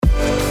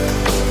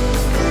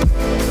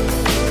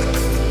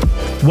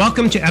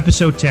Welcome to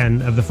episode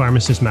 10 of the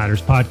Pharmacist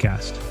Matters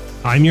podcast.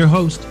 I'm your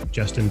host,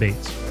 Justin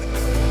Bates.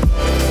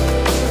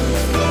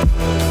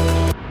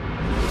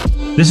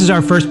 This is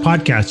our first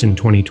podcast in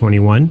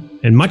 2021,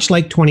 and much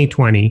like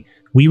 2020,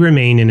 we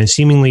remain in a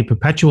seemingly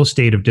perpetual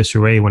state of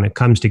disarray when it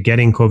comes to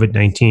getting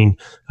COVID-19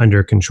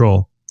 under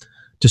control.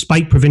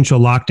 Despite provincial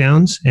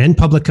lockdowns and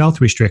public health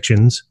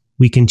restrictions,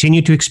 we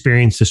continue to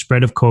experience the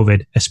spread of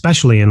COVID,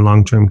 especially in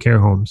long-term care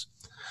homes.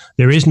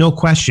 There is no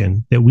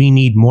question that we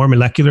need more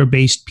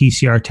molecular-based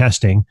PCR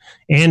testing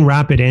and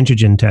rapid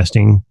antigen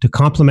testing to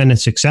complement a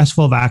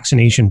successful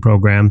vaccination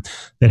program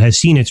that has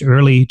seen its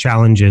early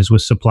challenges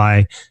with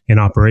supply and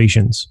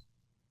operations.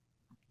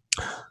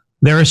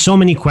 There are so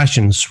many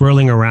questions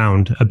swirling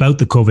around about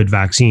the COVID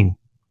vaccine,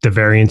 the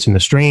variants and the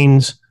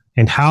strains,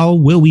 and how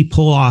will we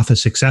pull off a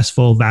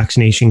successful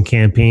vaccination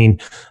campaign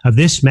of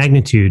this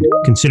magnitude,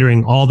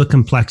 considering all the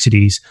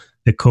complexities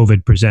that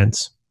COVID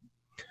presents.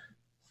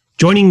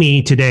 Joining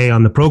me today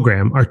on the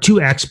program are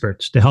two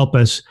experts to help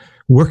us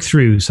work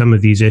through some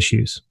of these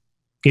issues.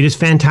 It is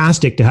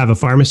fantastic to have a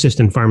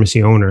pharmacist and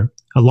pharmacy owner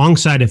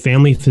alongside a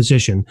family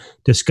physician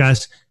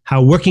discuss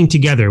how working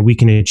together we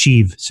can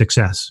achieve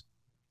success.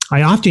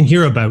 I often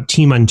hear about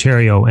Team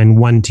Ontario and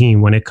One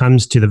Team when it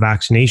comes to the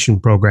vaccination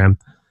program,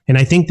 and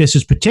I think this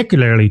is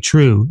particularly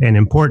true and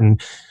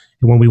important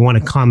when we want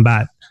to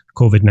combat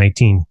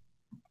COVID-19.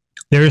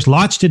 There is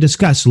lots to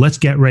discuss, so let's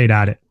get right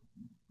at it.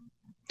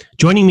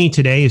 Joining me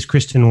today is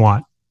Kristen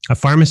Watt, a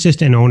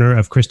pharmacist and owner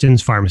of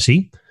Kristen's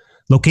Pharmacy,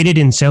 located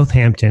in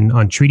Southampton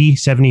on Treaty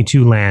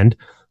 72 land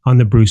on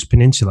the Bruce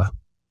Peninsula.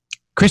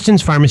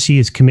 Kristen's Pharmacy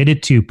is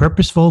committed to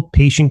purposeful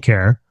patient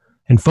care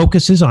and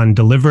focuses on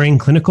delivering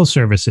clinical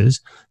services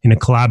in a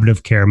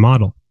collaborative care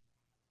model.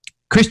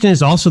 Kristen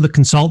is also the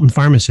consultant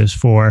pharmacist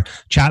for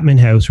Chapman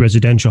House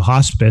Residential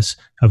Hospice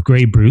of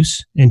Grey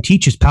Bruce and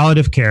teaches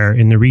palliative care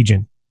in the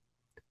region.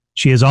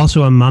 She is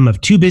also a mom of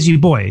two busy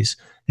boys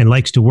and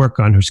likes to work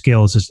on her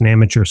skills as an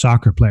amateur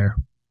soccer player.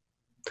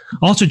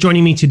 Also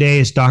joining me today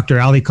is Dr.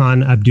 Ali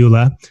Khan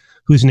Abdullah,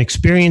 who's an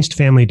experienced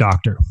family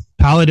doctor,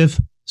 palliative,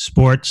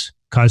 sports,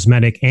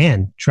 cosmetic,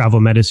 and travel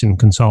medicine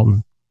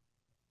consultant.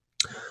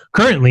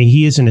 Currently,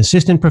 he is an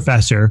assistant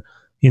professor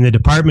in the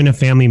Department of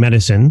Family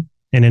Medicine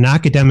and an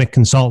academic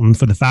consultant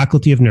for the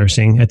Faculty of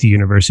Nursing at the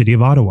University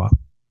of Ottawa.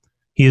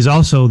 He is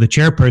also the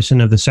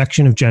chairperson of the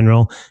Section of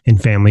General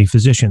and Family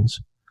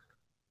Physicians.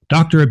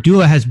 Dr.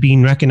 Abdullah has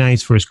been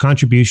recognized for his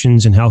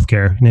contributions in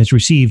healthcare and has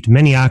received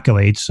many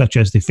accolades, such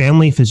as the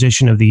Family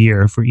Physician of the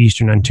Year for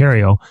Eastern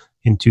Ontario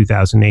in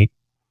 2008.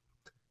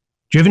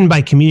 Driven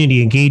by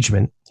community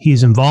engagement, he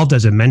is involved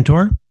as a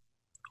mentor,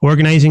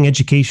 organizing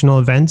educational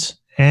events,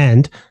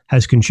 and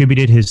has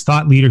contributed his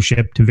thought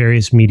leadership to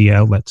various media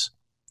outlets.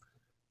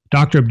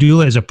 Dr.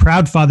 Abdullah is a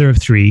proud father of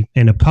three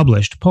and a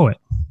published poet.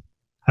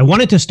 I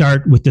wanted to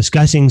start with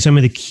discussing some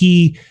of the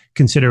key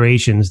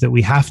considerations that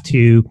we have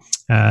to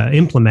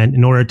implement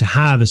in order to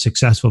have a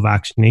successful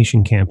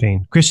vaccination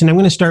campaign. Kristen, I'm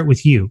going to start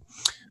with you.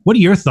 What are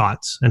your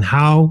thoughts on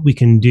how we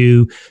can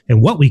do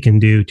and what we can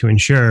do to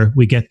ensure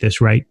we get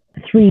this right?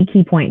 Three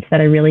key points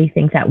that I really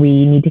think that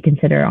we need to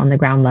consider on the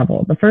ground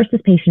level. The first is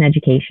patient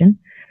education,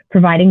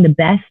 providing the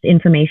best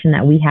information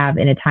that we have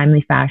in a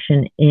timely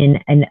fashion in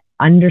an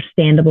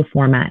understandable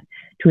format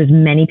to as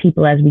many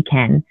people as we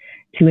can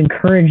to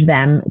encourage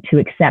them to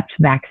accept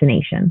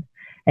vaccination.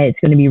 It's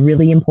going to be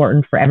really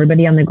important for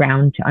everybody on the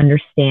ground to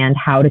understand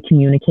how to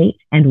communicate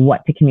and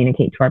what to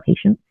communicate to our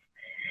patients.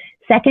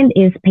 Second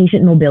is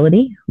patient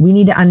mobility. We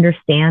need to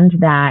understand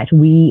that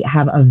we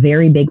have a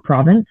very big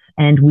province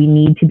and we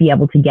need to be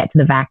able to get to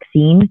the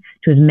vaccine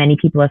to as many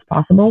people as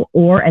possible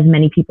or as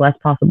many people as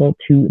possible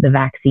to the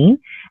vaccine.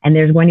 And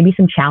there's going to be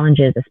some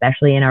challenges,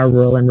 especially in our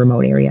rural and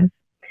remote areas.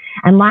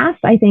 And last,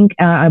 I think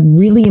a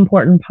really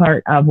important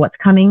part of what's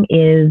coming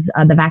is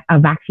a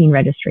vaccine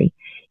registry.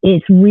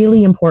 It's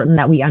really important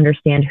that we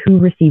understand who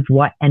received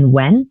what and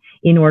when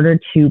in order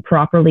to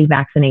properly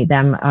vaccinate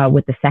them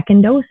with the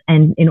second dose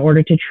and in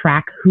order to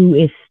track who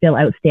is still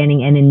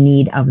outstanding and in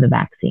need of the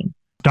vaccine.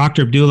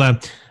 Dr. Abdullah,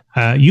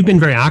 you've been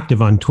very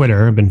active on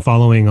Twitter. I've been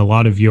following a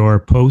lot of your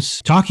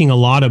posts, talking a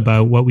lot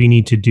about what we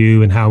need to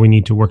do and how we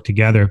need to work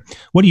together.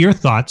 What are your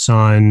thoughts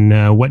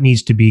on what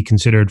needs to be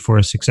considered for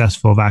a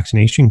successful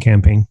vaccination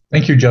campaign?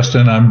 Thank you,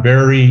 Justin. I'm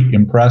very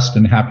impressed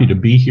and happy to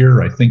be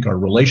here. I think our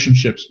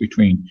relationships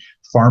between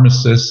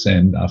pharmacists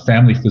and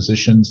family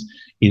physicians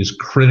is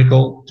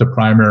critical to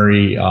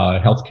primary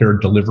healthcare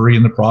delivery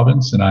in the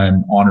province, and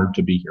I'm honored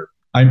to be here.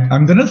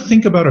 I'm going to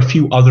think about a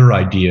few other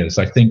ideas.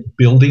 I think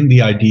building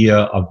the idea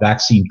of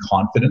vaccine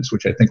confidence,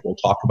 which I think we'll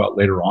talk about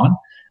later on.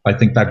 I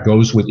think that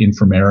goes with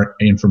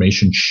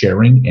information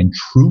sharing and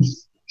truth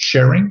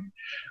sharing.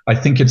 I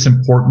think it's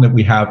important that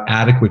we have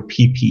adequate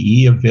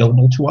PPE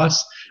available to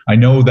us. I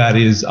know that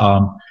is,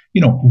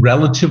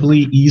 relatively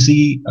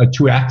easy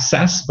to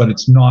access, but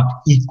it's not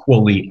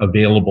equally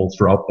available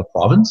throughout the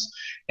province.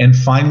 And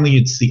finally,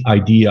 it's the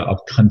idea of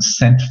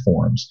consent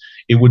forms.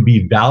 It would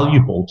be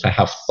valuable to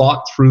have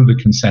thought through the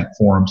consent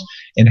forms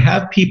and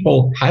have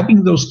people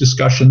having those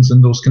discussions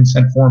and those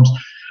consent forms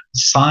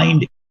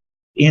signed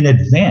in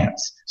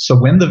advance. So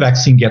when the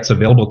vaccine gets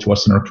available to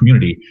us in our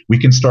community, we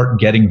can start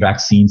getting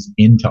vaccines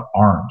into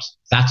arms.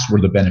 That's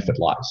where the benefit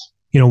lies.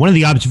 One of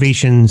the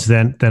observations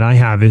that I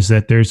have is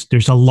that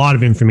there's a lot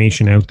of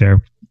information out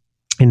there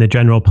in the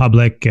general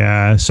public.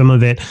 Some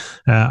of it,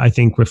 I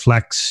think,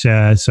 reflects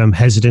some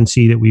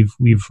hesitancy that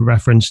we've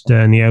referenced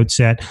in the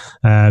outset,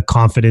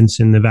 confidence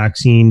in the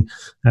vaccine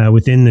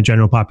within the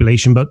general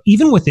population, but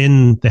even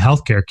within the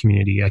healthcare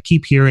community. I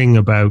keep hearing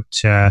about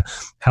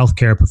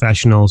healthcare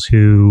professionals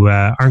who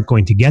aren't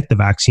going to get the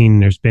vaccine.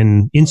 There's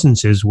been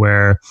instances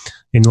where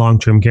in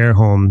long-term care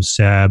homes,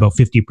 about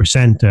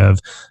 50% of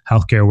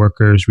healthcare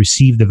workers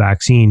receive the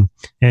vaccine.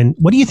 And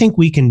what do you think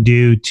we can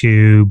do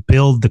to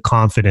build the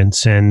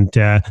confidence, and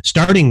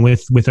starting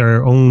with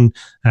our own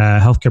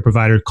healthcare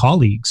provider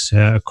colleagues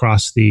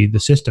across the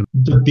system?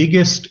 The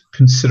biggest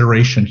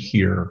consideration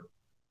here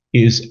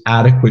is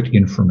adequate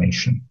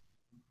information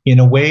in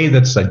a way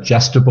that's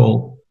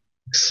digestible,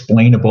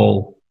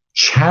 explainable,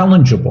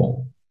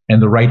 challengeable,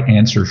 and the right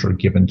answers are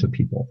given to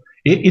people.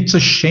 It's a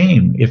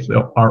shame if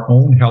our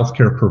own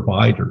healthcare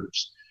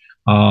providers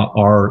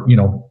are,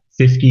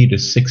 50 to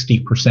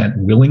 60%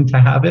 willing to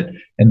have it,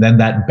 and then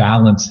that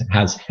balance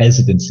has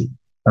hesitancy.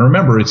 And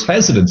remember, it's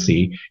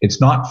hesitancy. It's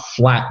not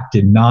flat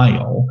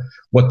denial.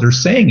 What they're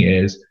saying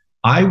is,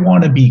 I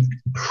want to be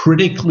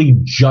critically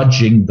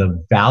judging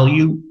the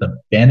value, the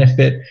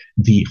benefit,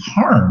 the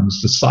harms,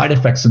 the side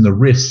effects, and the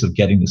risks of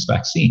getting this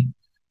vaccine.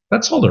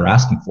 That's all they're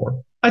asking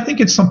for. I think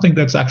it's something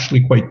that's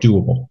actually quite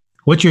doable.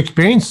 What's your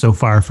experience so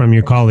far from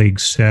your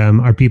colleagues?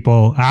 Are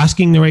people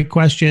asking the right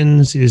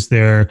questions? Is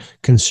there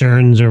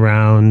concerns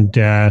around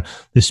the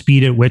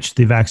speed at which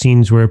the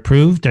vaccines were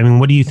approved? I mean,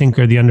 what do you think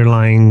are the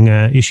underlying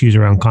issues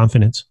around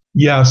confidence?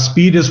 Yeah,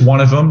 speed is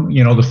one of them.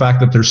 The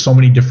fact that there's so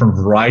many different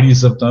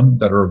varieties of them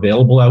that are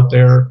available out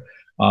there.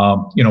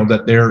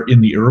 That they're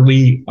in the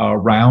early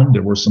round.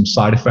 There were some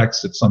side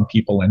effects that some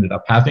people ended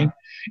up having.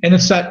 And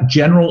it's that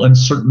general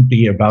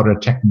uncertainty about a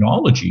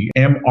technology,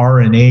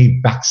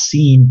 mRNA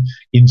vaccine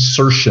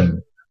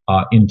insertion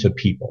into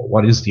people.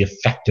 What is the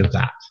effect of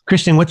that?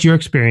 Kristen, what's your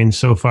experience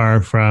so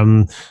far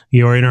from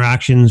your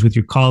interactions with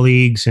your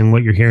colleagues and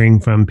what you're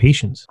hearing from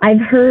patients? I've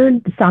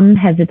heard some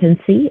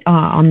hesitancy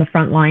on the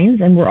front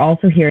lines, and we're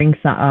also hearing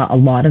a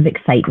lot of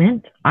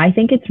excitement. I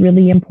think it's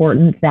really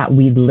important that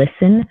we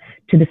listen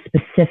to the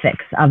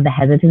specifics of the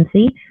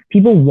hesitancy.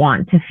 People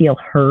want to feel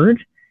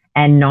heard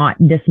and not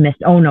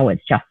dismissed. Oh no,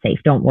 it's just safe.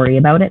 Don't worry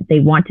about it.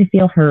 They want to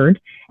feel heard.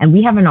 And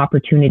we have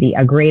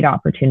a great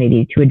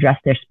opportunity to address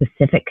their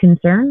specific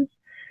concerns.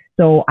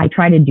 So I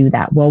try to do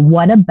that. Well,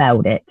 what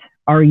about it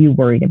are you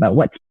worried about?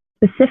 What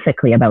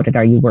specifically about it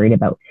are you worried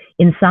about?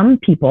 In some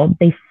people,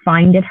 they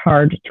find it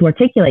hard to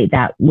articulate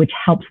that, which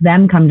helps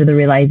them come to the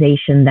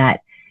realization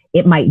that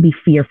it might be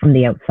fear from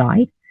the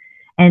outside.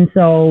 And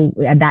so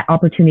that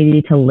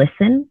opportunity to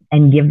listen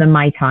and give them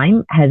my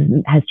time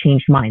has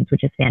changed minds,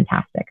 which is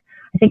fantastic.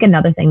 I think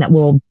another thing that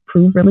will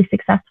prove really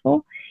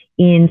successful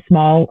in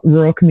small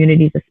rural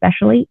communities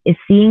especially is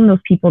seeing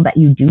those people that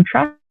you do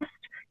trust,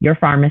 your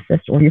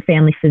pharmacist or your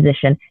family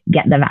physician,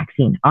 get the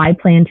vaccine. I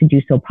plan to do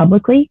so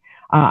publicly.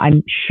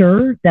 I'm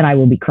sure that I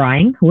will be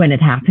crying when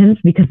it happens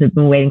because I've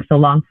been waiting so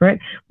long for it,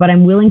 but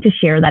I'm willing to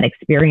share that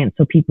experience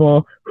so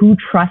people who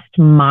trust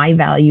my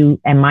value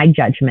and my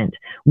judgment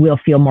will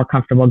feel more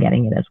comfortable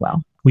getting it as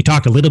well. We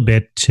talked a little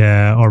bit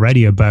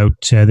already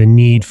about the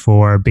need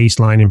for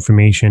baseline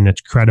information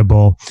that's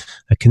credible,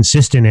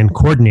 consistent, and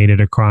coordinated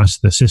across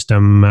the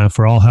system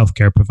for all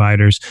healthcare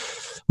providers.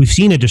 We've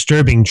seen a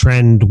disturbing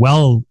trend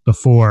well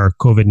before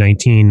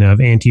COVID-19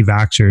 of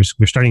anti-vaxxers.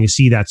 We're starting to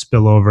see that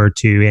spill over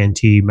to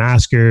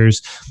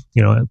anti-maskers,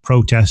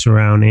 protests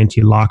around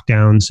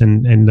anti-lockdowns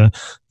and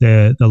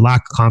the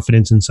lack of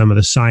confidence in some of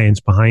the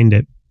science behind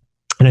it.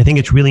 And I think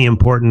it's really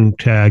important,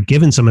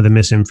 given some of the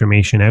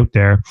misinformation out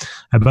there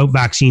about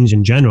vaccines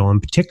in general,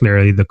 and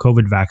particularly the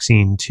COVID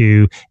vaccine,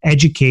 to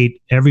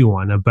educate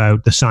everyone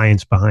about the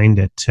science behind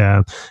it.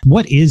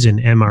 What is an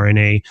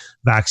mRNA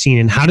vaccine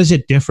and how does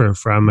it differ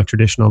from a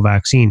traditional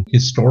vaccine?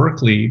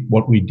 Historically,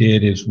 what we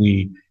did is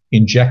we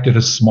injected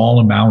a small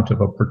amount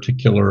of a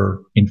particular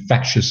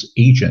infectious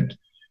agent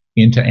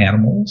into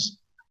animals,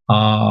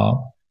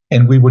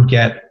 and we would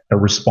get a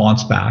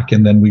response back,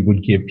 and then we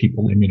would give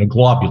people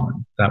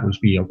immunoglobulin. That would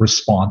be a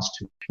response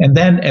to. And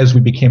then as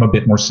we became a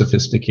bit more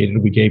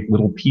sophisticated, we gave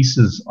little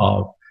pieces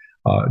of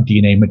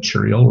DNA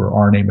material or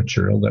RNA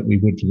material that we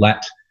would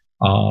let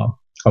a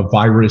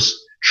virus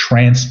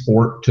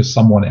transport to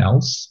someone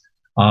else,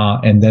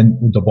 and then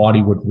the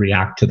body would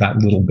react to that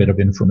little bit of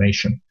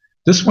information.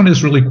 This one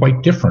is really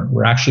quite different.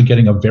 We're actually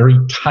getting a very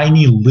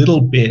tiny little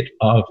bit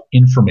of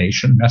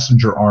information,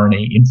 messenger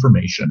RNA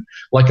information,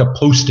 like a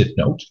Post-it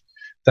note,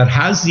 that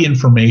has the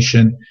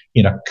information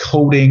in a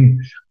coating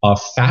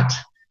of fat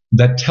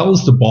that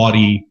tells the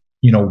body,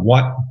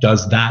 what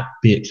does that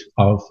bit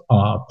of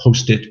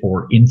Post-it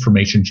or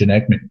information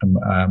genetic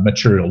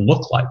material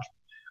look like?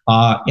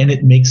 And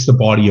it makes the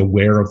body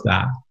aware of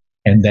that.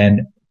 And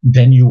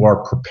then you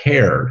are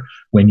prepared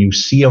when you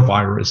see a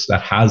virus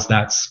that has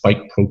that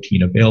spike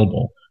protein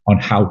available on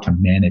how to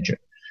manage it.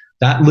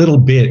 that little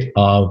bit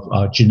of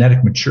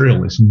genetic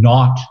material is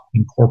not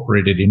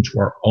incorporated into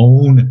our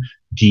own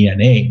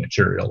DNA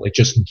material. It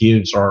just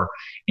gives our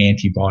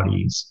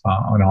antibodies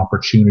an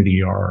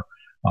opportunity, our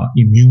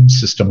immune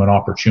system an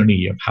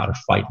opportunity of how to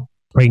fight it.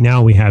 Right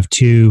now, we have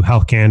 2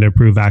 Health Canada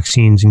approved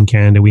vaccines in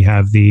Canada. We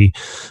have the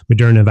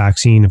Moderna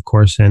vaccine, of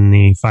course, and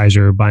the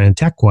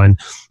Pfizer-BioNTech one.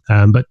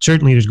 But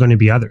certainly there's going to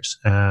be others.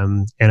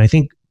 And I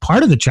think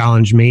part of the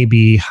challenge may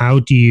be, how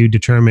do you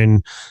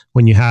determine,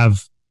 when you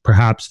have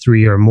perhaps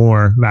 3 or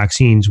more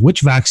vaccines,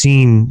 which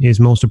vaccine is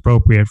most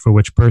appropriate for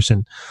which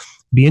person?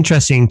 Be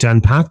interesting to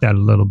unpack that a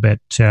little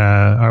bit.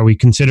 Are we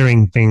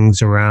considering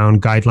things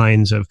around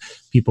guidelines of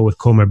people with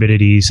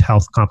comorbidities,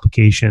 health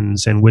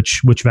complications, and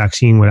which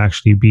vaccine would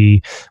actually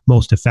be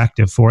most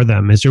effective for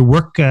them? Is there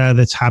work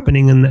that's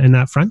happening in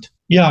that front?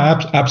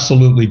 Yeah,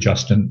 absolutely,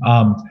 Justin.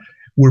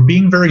 We're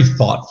being very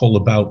thoughtful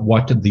about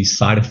what the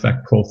side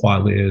effect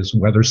profile is,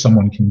 whether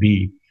someone can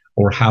be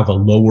or have a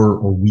lower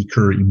or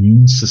weaker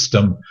immune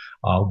system,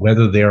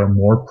 whether they are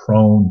more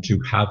prone to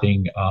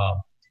having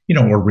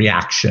a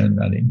reaction,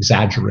 an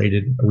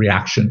exaggerated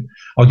reaction.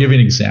 I'll give you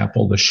an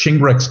example. The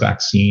Shingrix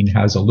vaccine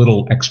has a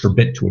little extra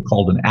bit to it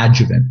called an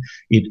adjuvant.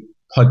 It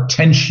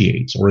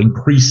potentiates or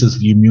increases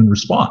the immune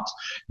response.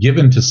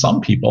 Given to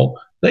some people,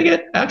 they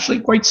get actually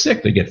quite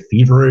sick. They get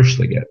feverish,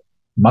 they get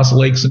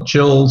muscle aches and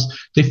chills.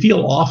 They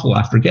feel awful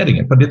after getting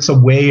it, but it's a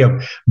way of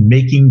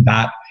making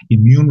that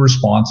immune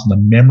response and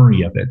the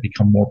memory of it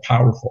become more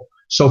powerful.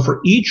 So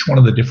for each one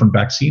of the different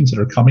vaccines that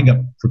are coming up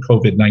for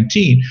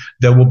COVID-19,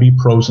 there will be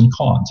pros and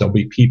cons. There'll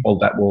be people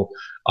that will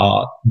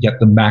get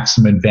the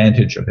maximum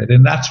advantage of it.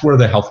 And that's where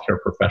the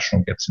healthcare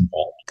professional gets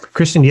involved.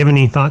 Kristen, do you have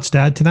any thoughts to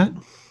add to that?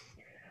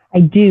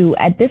 I do.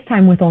 At this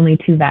time, with only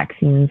 2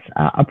 vaccines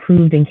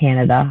approved in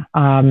Canada,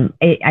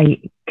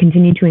 I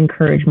continue to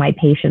encourage my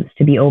patients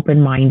to be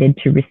open-minded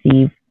to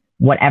receive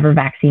whatever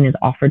vaccine is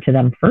offered to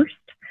them first.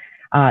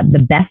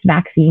 The best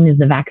vaccine is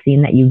the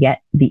vaccine that you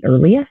get the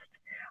earliest.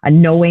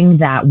 Knowing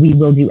that we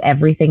will do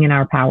everything in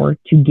our power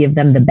to give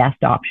them the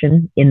best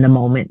option in the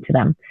moment to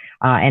them.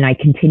 And I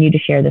continue to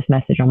share this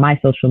message on my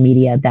social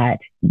media that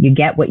you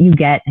get what you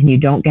get and you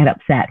don't get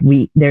upset.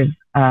 There's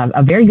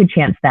a very good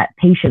chance that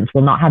patients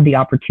will not have the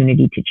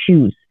opportunity to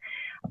choose.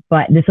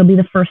 But this will be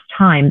the first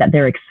time that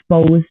they're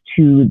exposed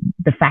to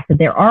the fact that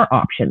there are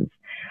options.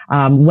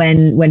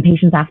 When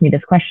patients ask me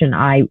this question,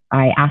 I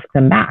ask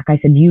them back. I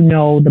said, do you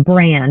know the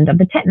brand of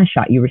the tetanus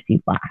shot you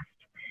received last?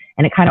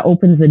 And it kind of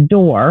opens the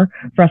door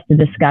for us to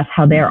discuss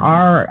how there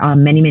are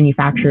many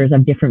manufacturers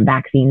of different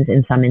vaccines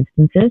in some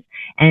instances.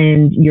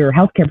 And your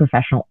healthcare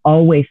professional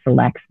always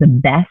selects the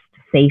best,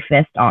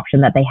 safest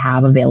option that they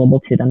have available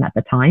to them at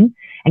the time.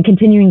 And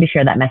continuing to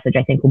share that message,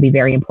 I think, will be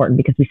very important,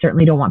 because we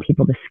certainly don't want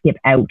people to skip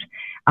out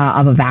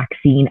of a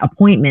vaccine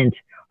appointment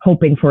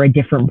hoping for a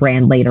different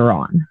brand later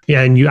on.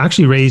 Yeah, and you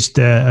actually raised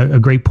a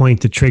great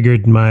point that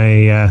triggered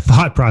my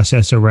thought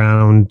process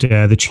around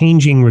the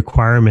changing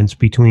requirements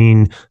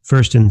between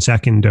first and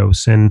second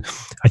dose. And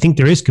I think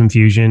there is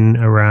confusion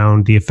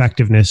around the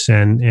effectiveness.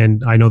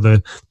 And I know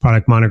the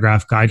product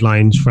monograph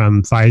guidelines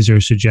from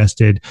Pfizer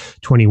suggested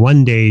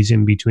 21 days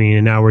in between.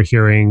 And now we're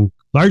hearing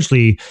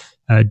largely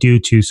due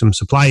to some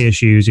supply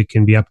issues, it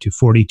can be up to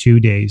 42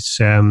 days.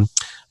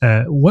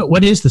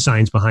 What is the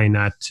science behind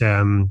that,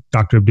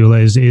 Dr.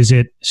 Abdullah? Is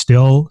it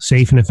still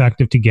safe and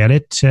effective to get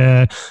it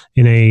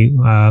in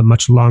a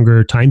much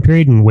longer time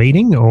period and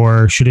waiting,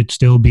 or should it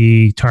still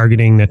be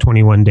targeting the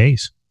 21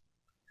 days?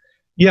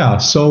 Yeah,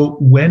 so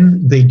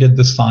when they did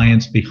the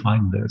science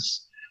behind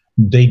this,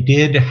 they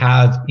did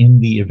have in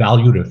the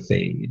evaluative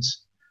phase,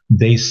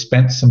 they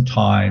spent some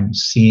time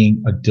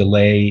seeing a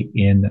delay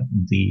in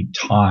the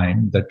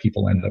time that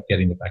people ended up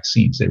getting the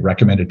vaccines. They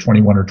recommended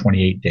 21 or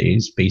 28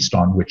 days based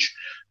on which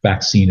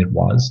vaccine it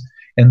was.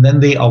 And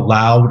then they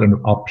allowed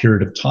a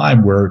period of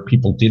time where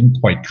people didn't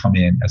quite come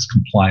in as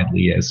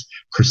compliantly, as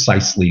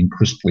precisely and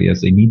crisply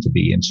as they need to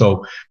be. And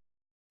so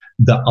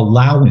the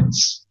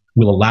allowance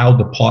will allow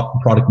the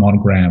product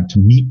monogram to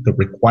meet the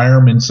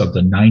requirements of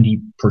the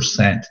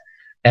 90%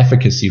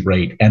 efficacy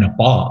rate and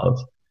above,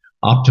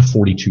 up to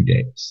 42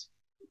 days.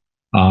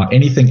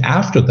 Anything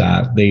after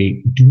that,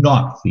 they do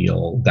not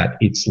feel that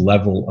its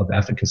level of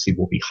efficacy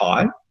will be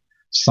high.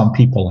 Some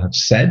people have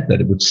said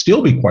that it would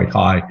still be quite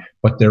high,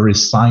 but there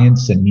is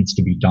science that needs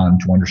to be done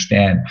to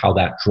understand how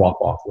that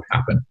drop-off would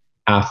happen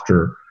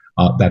after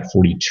that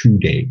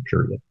 42-day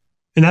period.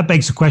 And that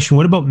begs the question,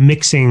 what about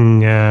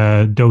mixing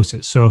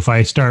doses? So if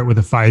I start with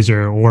a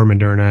Pfizer or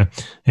Moderna,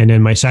 and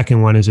then my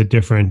second one is a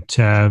different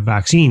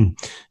vaccine,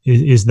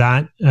 is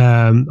that,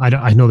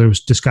 I know there was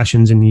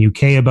discussions in the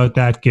UK about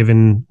that,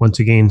 given, once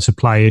again,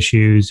 supply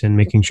issues and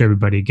making sure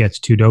everybody gets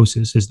 2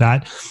 doses. Is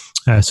that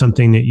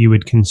something that you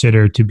would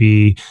consider to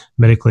be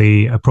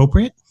medically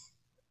appropriate?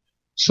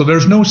 So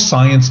there's no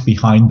science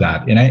behind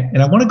that. And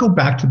I want to go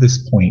back to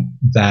this point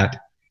that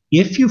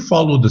if you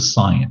follow the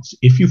science,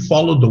 if you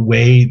follow the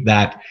way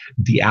that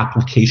the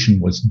application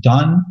was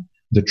done,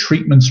 the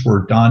treatments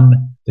were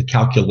done, the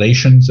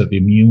calculations of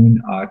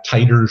immune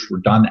titers were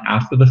done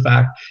after the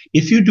fact,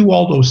 if you do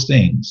all those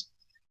things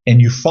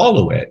and you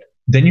follow it,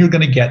 then you're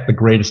going to get the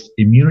greatest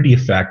immunity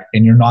effect,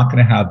 and you're not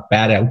going to have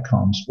bad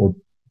outcomes or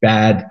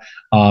bad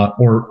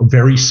or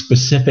very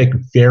specific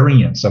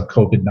variants of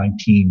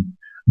COVID-19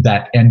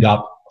 that end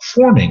up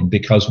forming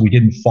because we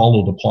didn't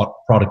follow the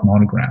product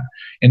monogram.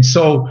 And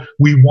so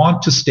we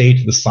want to stay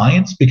to the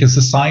science, because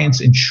the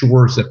science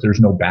ensures that there's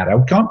no bad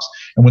outcomes.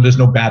 And when there's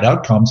no bad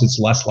outcomes, it's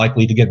less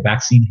likely to get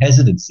vaccine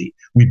hesitancy.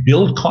 We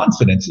build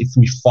confidence if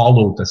we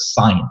follow the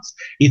science.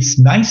 It's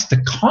nice to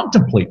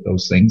contemplate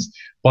those things,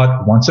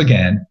 but once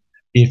again,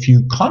 if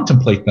you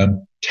contemplate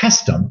them,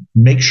 test them,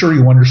 make sure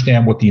you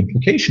understand what the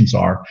implications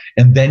are,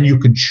 and then you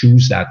can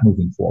choose that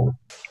moving forward.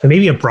 So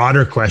maybe a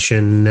broader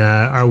question.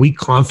 Are we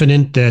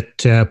confident that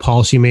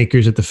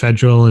policymakers at the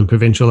federal and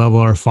provincial level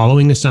are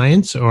following the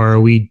science, or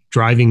are we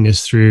driving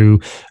this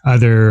through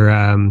other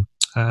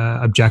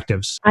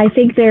objectives? I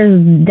think there's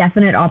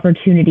definite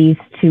opportunities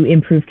to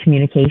improve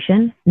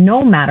communication.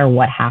 No matter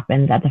what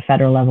happens at the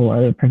federal level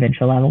or the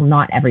provincial level,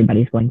 not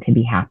everybody's going to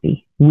be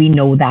happy. We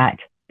know that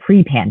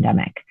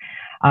pre-pandemic.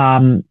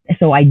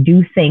 So I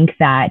do think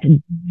that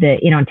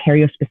in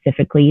Ontario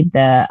specifically,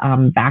 the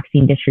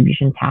vaccine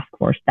distribution task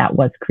force that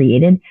was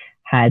created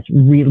has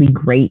really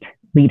great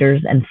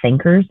leaders and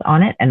thinkers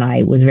on it, and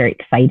I was very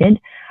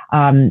excited.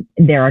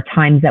 There are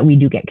times that we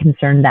do get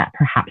concerned that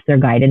perhaps their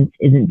guidance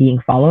isn't being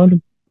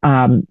followed.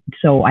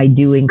 So I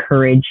do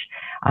encourage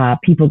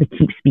people to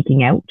keep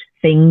speaking out.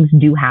 Things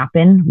do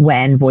happen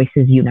when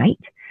voices unite.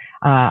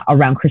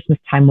 Around Christmas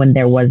time, when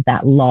there was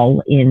that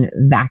lull in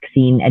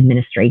vaccine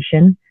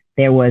administration,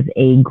 there was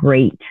a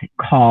great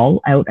call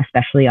out,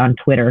 especially on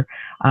Twitter,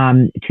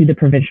 to the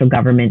provincial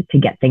government to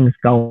get things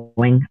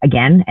going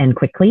again and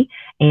quickly.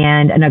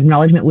 And an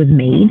acknowledgement was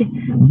made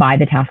by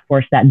the task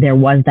force that there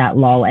was that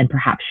lull and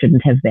perhaps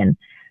shouldn't have been.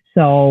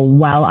 So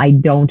while I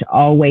don't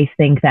always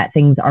think that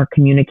things are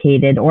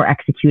communicated or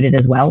executed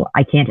as well,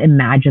 I can't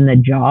imagine the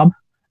job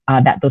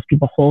that those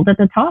people hold at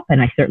the top,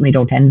 and I certainly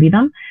don't envy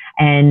them.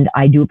 And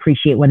I do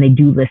appreciate when they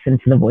do listen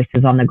to the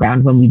voices on the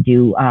ground when we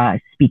do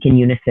speak in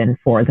unison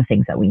for the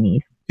things that we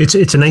need. It's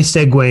a nice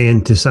segue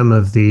into some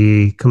of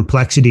the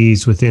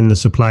complexities within the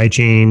supply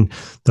chain,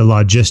 the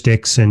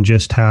logistics, and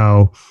just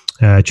how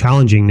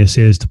challenging this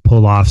is to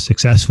pull off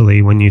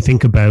successfully when you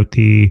think about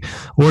the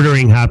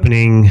ordering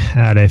happening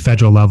at a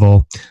federal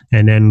level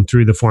and then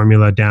through the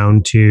formula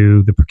down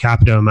to the per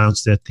capita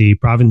amounts that the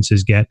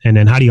provinces get. And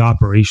then how do you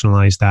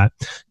operationalize that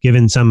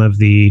given some of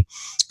the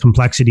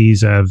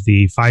complexities of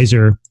the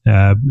Pfizer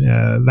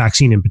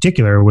vaccine in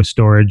particular, with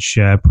storage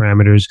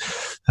parameters,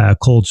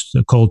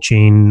 cold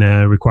chain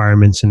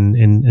requirements,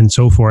 and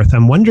so forth.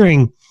 I'm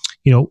wondering,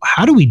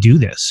 how do we do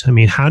this? I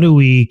mean, how do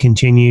we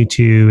continue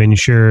to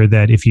ensure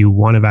that if you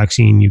want a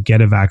vaccine, you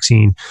get a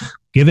vaccine?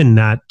 Given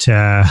that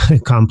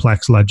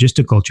complex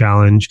logistical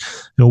challenge,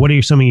 what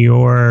are some of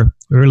your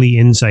early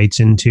insights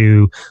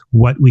into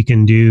what we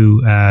can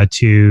do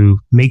to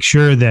make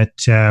sure that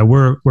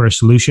we're a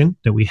solution,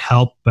 that we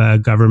help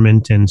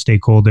government and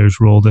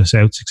stakeholders roll this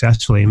out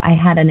successfully? I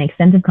had an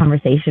extensive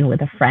conversation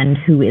with a friend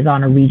who is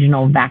on a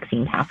regional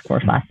vaccine task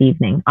force last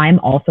evening. I'm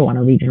also on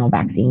a regional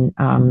vaccine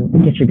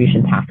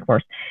distribution task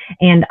force.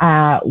 And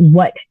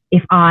what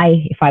if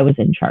I was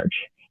in charge?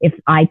 If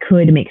I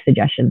could make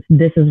suggestions,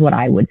 this is what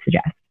I would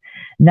suggest: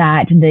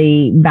 that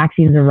the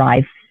vaccines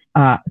arrive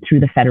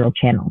through the federal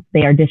channel.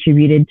 They are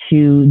distributed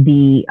to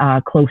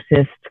the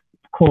closest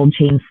cold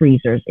chain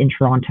freezers in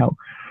Toronto.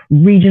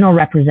 Regional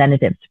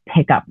representatives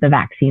pick up the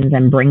vaccines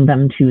and bring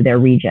them to their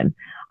region.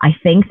 I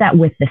think that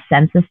with the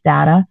census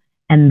data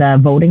and the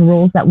voting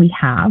rules that we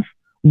have,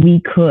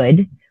 we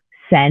could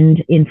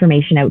send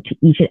information out to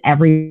each and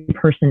every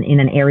person in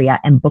an area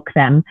and book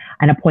them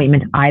an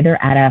appointment either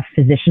at a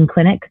physician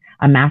clinic,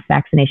 a mass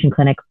vaccination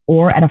clinic,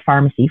 or at a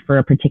pharmacy for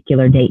a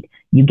particular date.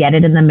 You get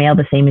it in the mail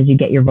the same as you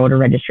get your voter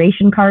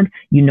registration card.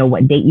 You know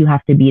what date you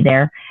have to be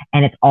there,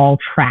 and it's all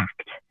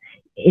tracked.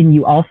 And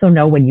you also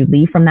know when you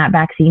leave from that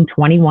vaccine,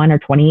 21 or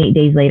 28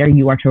 days later,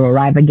 you are to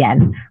arrive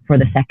again for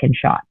the second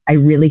shot. I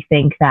really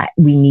think that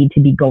we need to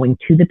be going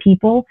to the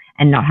people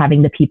and not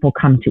having the people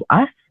come to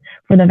us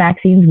for the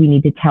vaccines. We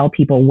need to tell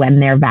people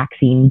when their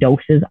vaccine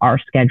doses are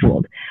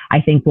scheduled.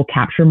 I think we'll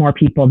capture more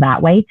people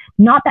that way.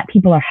 Not that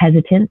people are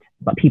hesitant,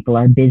 but people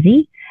are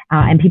busy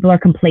and people are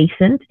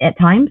complacent at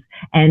times.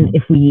 And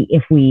if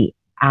we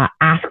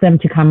ask them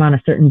to come on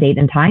a certain date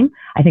and time,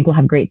 I think we'll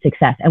have great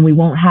success. And we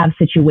won't have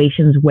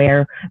situations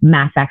where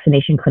mass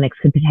vaccination clinics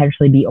could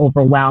potentially be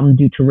overwhelmed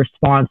due to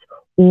response,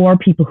 or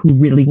people who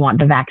really want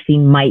the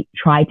vaccine might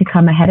try to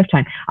come ahead of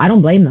time. I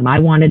don't blame them. I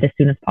want it as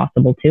soon as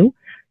possible too.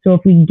 So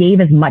if we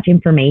gave as much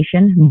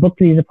information, booked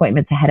these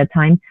appointments ahead of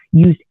time,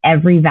 used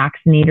every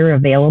vaccinator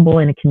available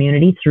in a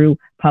community through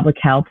public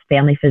health,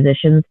 family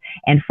physicians,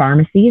 and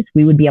pharmacies,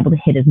 we would be able to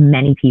hit as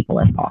many people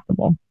as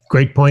possible.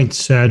 Great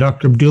points.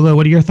 Dr. Abdullah,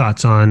 what are your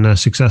thoughts on a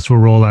successful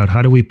rollout?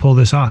 How do we pull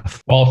this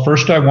off? Well,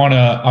 first I want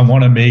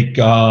to make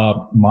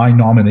my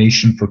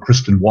nomination for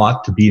Kristen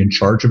Watt to be in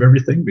charge of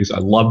everything, because I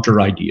loved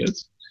her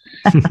ideas.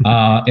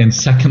 And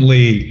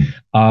secondly,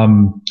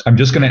 I'm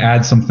just going to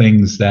add some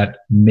things that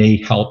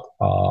may help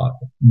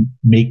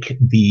make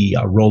the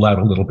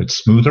rollout a little bit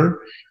smoother.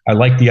 I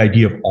like the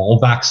idea of all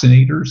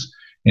vaccinators.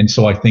 And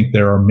so I think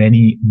there are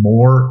many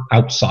more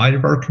outside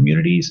of our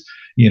communities,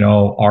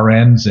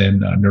 RNs and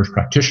nurse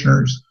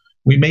practitioners.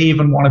 We may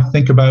even want to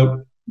think about,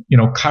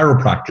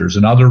 chiropractors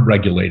and other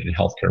regulated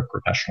healthcare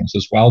professionals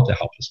as well to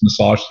help us,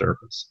 massage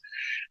therapists.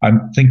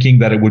 I'm thinking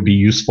that it would be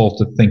useful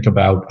to think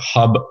about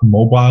hub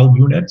mobile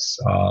units,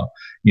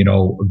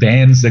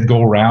 vans that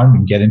go around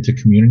and get into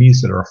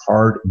communities that are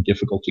hard and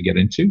difficult to get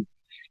into.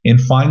 And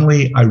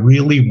finally, I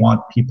really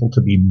want people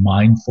to be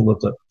mindful of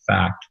the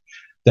fact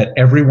that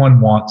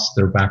everyone wants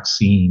their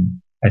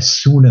vaccine as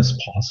soon as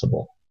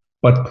possible.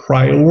 But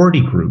priority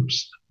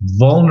groups,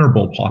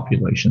 vulnerable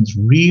populations,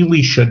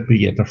 really should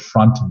be at the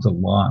front of the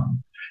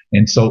line.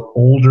 And so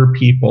older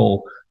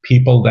people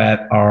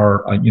that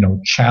are,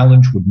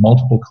 challenged with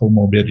multiple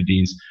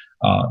comorbidities,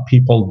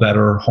 people that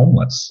are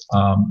homeless,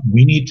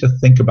 we need to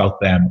think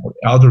about them, or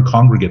other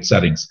congregate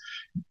settings.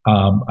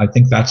 I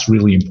think that's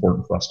really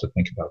important for us to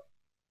think about.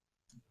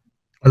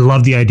 I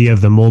love the idea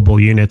of the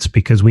mobile units,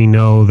 because we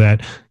know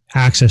that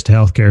access to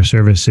healthcare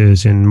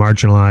services in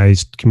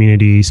marginalized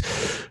communities,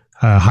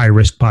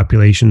 high-risk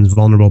populations,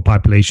 vulnerable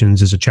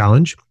populations is a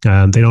challenge.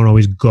 They don't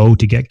always go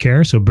to get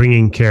care. So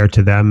bringing care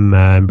to them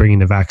and bringing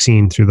the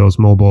vaccine through those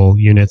mobile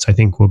units, I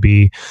think, will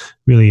be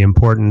really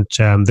important.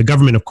 The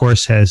government, of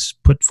course, has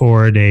put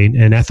forward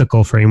an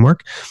ethical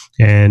framework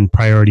and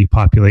priority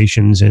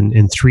populations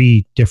in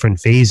 3 different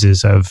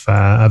phases of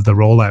the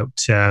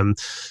rollout.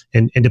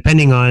 And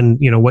depending on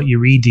what you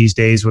read these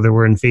days, whether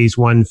we're in phase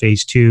 1,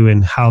 phase 2,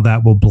 and how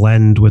that will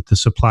blend with the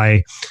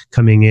supply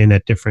coming in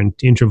at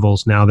different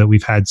intervals now that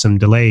we've had some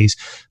delays.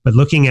 But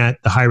looking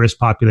at the high-risk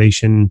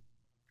population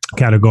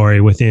category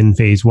within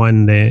phase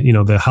 1,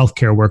 the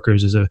healthcare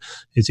workers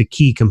is a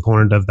key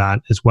component of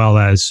that, as well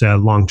as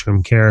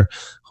long-term care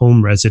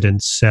home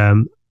residents.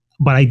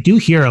 But I do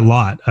hear a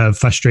lot of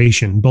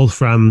frustration, both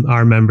from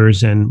our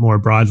members and more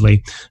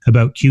broadly,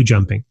 about queue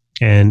jumping.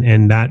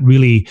 And that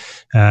really,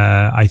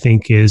 I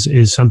think,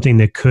 is something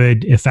that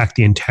could affect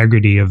the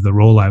integrity of the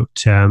rollout.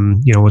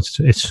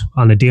 It's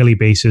on a daily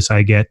basis.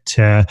 I get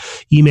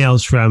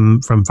emails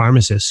from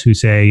pharmacists who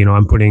say,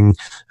 I'm putting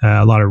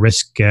a lot of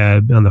risk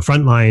on the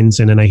front lines,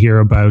 and then I hear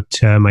about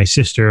my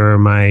sister or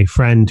my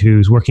friend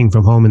who's working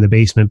from home in the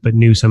basement but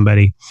knew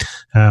somebody,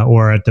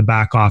 or at the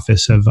back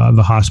office of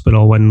a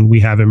hospital when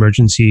we have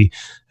emergency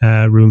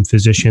room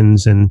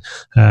physicians and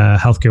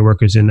healthcare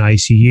workers in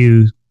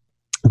ICU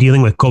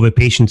dealing with COVID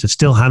patients that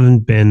still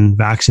haven't been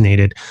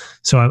vaccinated.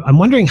 So I'm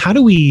wondering, how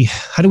do we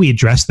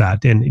address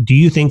that? And do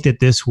you think that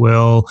this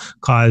will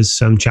cause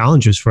some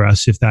challenges for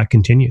us if that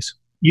continues?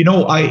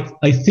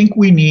 I think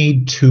we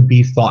need to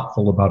be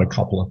thoughtful about a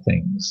couple of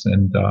things.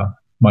 And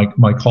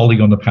my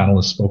colleague on the panel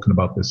has spoken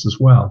about this as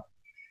well.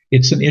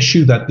 It's an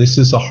issue that this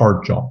is a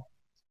hard job.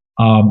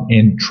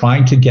 And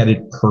trying to get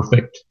it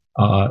perfect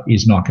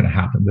is not going to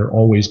happen. There are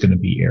always going to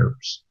be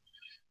errors.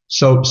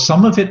 So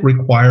some of it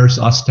requires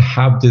us to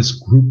have this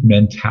group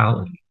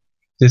mentality,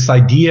 this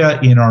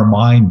idea in our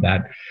mind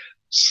that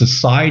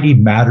society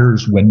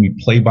matters when we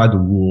play by the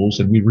rules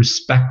and we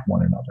respect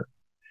one another.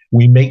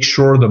 We make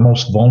sure the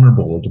most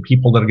vulnerable, or the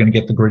people that are going to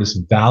get the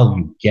greatest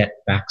value, get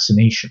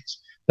vaccinations,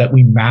 that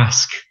we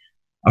mask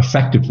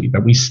effectively,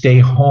 that we stay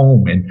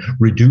home and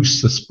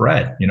reduce the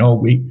spread.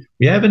 We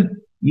haven't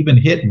even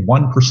hit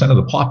 1% of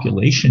the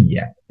population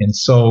yet. And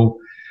so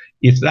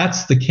if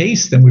that's the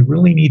case, then we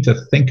really need to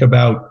think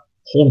about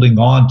holding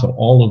on to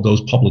all of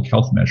those public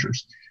health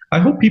measures. I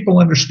hope people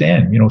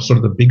understand, sort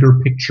of the bigger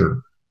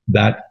picture,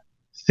 that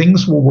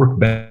things will work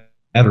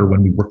better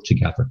when we work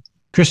together.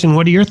 Kristen,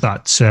 what are your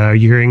thoughts? Are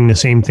you hearing the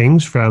same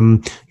things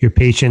from your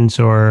patients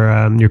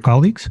or your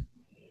colleagues?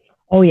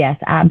 Oh, yes,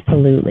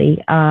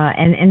 absolutely.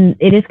 And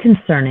it is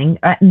concerning.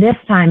 This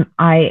time,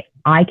 I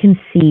can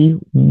see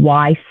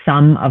why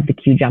some of the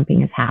queue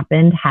jumping has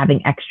happened,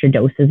 having extra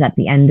doses at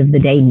the end of the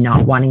day,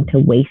 not wanting to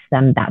waste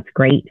them. That's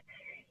great.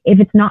 If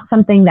it's not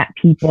something that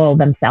people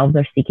themselves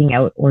are seeking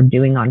out or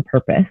doing on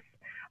purpose,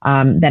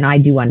 then I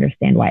do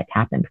understand why it's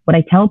happened. What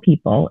I tell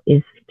people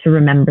is to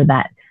remember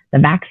that the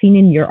vaccine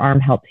in your arm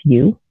helps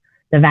you.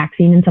 The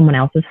vaccine in someone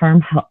else's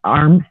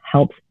arm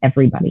helps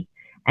everybody.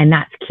 And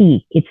that's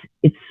key.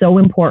 It's so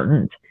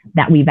important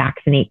that we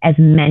vaccinate as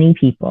many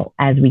people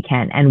as we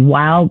can. And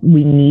while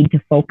we need to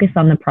focus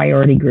on the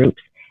priority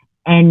groups,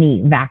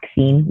 any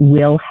vaccine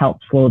will help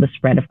slow the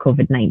spread of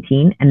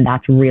COVID-19. And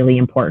that's really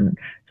important.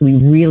 So we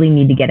really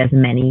need to get as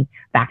many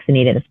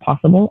vaccinated as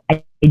possible.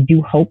 I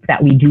do hope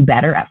that we do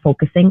better at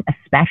focusing,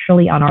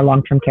 especially on our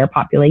long-term care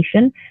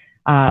population.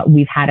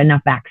 We've had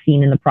enough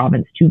vaccine in the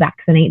province to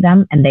vaccinate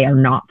them, and they are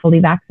not fully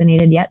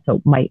vaccinated yet.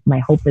 So my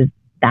hope is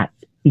that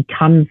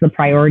becomes the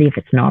priority if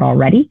it's not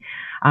already.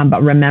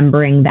 But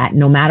remembering that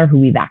no matter who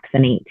we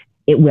vaccinate,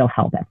 it will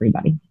help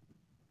everybody.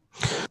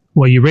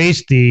 Well, you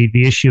raised the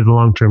issue of the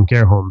long-term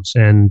care homes,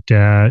 and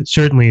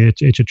certainly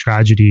it's a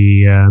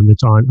tragedy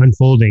that's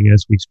unfolding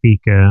as we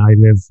speak. I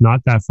live not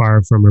that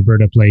far from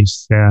Roberta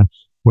Place,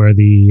 where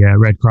the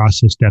Red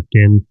Cross has stepped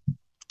in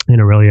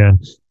Orillia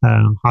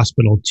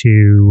Hospital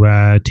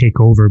to take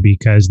over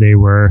because they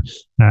were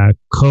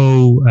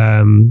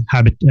commingling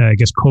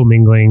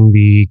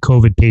the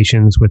COVID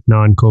patients with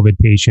non-COVID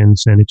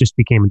patients, and it just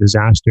became a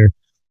disaster.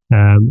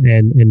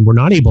 And we're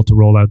not able to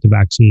roll out the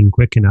vaccine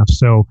quick enough.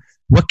 So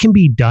what can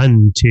be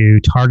done to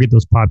target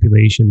those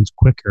populations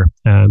quicker?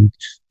 And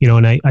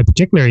I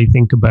particularly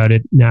think about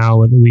it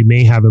now that we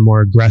may have a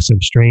more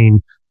aggressive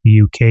strain,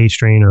 the UK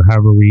strain, or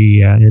however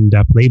we end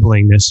up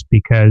labeling this,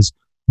 because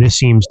this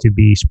seems to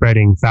be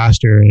spreading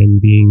faster and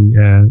being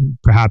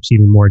perhaps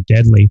even more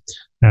deadly.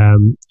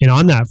 And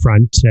on that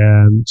front,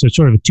 so it's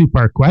sort of a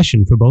two-part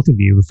question for both of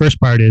you. The first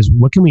part is,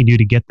 what can we do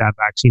to get that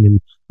vaccine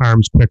in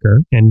arms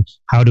quicker? And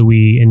how do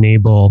we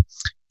enable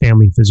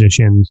family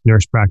physicians,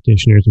 nurse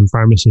practitioners, and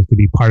pharmacists to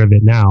be part of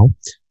it now?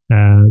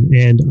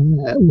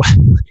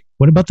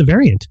 What about the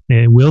variant?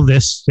 Will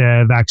this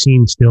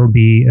vaccine still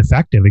be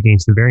effective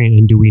against the variant?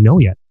 And do we know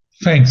yet?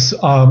 Thanks.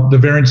 The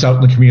variant's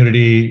out in the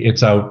community.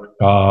 It's out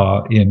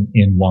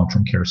in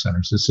long-term care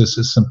centers. It's just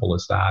as simple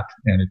as that.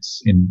 And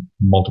it's in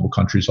multiple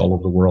countries all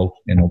over the world,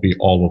 and it'll be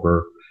all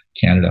over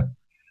Canada.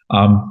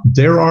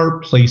 There are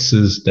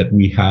places that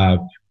we have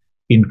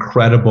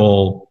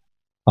incredible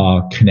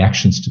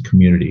connections to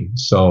community.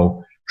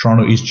 So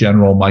Toronto East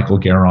General, Michael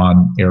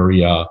Garon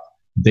area,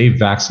 they've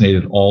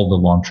vaccinated all the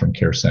long-term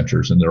care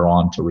centers, and they're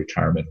on to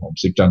retirement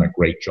homes. They've done a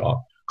great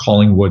job.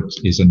 Collingwood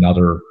is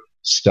another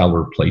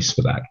stellar place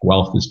for that.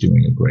 Guelph is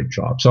doing a great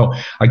job. So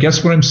I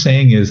guess what I'm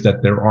saying is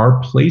that there are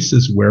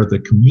places where the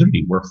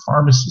community, where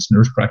pharmacists,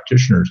 nurse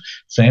practitioners,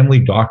 family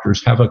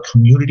doctors have a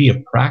community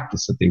of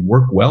practice, that they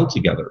work well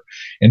together.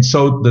 And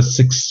so the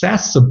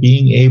success of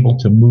being able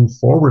to move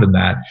forward in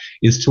that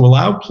is to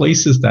allow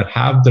places that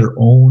have their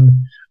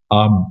own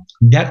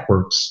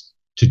networks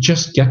to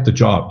just get the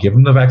job, give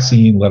them the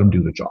vaccine, let them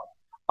do the job.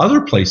 Other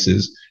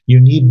places, you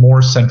need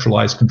more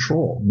centralized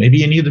control. Maybe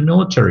you need the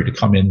military to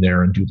come in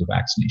there and do the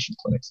vaccination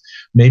clinics.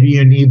 Maybe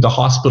you need the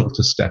hospital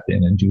to step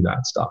in and do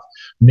that stuff.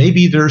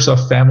 Maybe there's a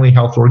family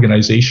health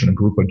organization, a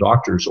group of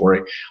doctors,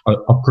 or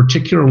a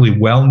particularly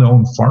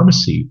well-known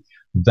pharmacy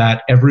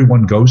that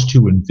everyone goes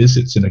to and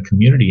visits in a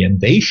community,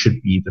 and they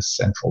should be the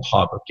central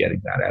hub of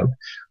getting that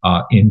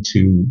out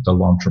into the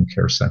long-term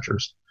care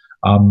centers.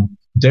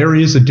 There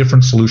is a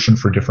different solution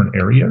for different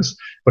areas,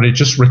 but it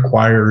just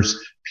requires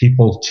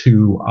people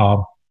to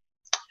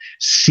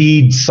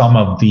cede some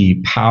of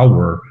the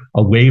power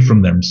away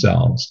from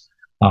themselves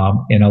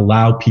and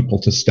allow people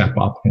to step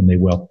up, and they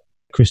will.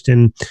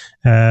 Kristen,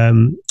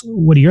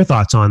 what are your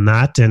thoughts on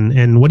that?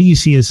 And what do you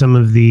see as some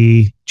of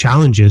the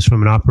challenges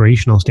from an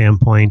operational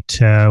standpoint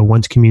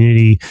once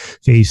community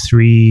phase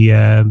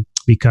 3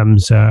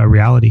 becomes a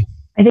reality?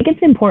 I think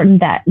it's important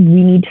that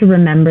we need to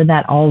remember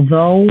that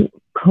although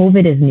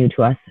COVID is new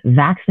to us,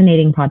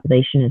 vaccinating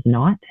population is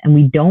not, and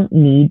we don't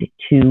need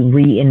to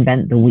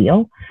reinvent the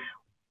wheel.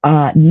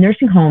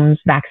 Nursing homes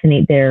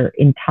vaccinate their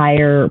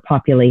entire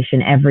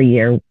population every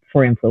year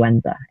for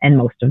influenza, and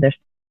most of their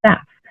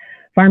staff.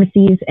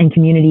 Pharmacies and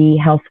community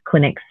health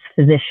clinics,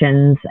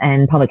 physicians,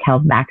 and public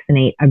health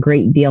vaccinate a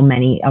great deal,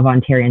 many of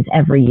Ontarians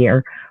every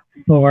year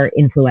for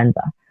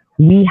influenza.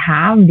 We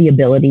have the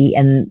ability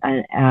and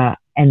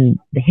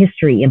the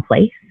history in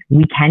place.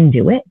 We can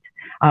do it.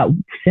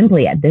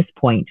 Simply at this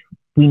point,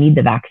 we need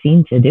the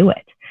vaccine to do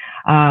it.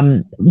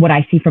 What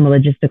I see from a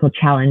logistical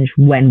challenge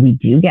when we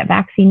do get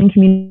vaccine in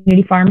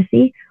community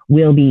pharmacy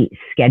will be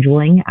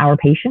scheduling our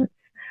patients,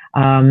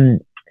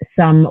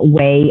 some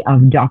way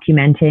of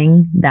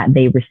documenting that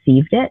they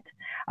received it,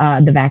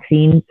 the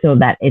vaccine, so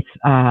that it's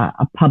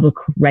a public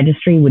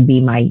registry would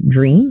be my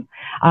dream.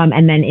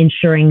 And then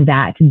ensuring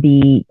that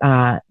the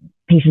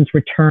patients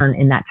return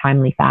in that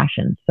timely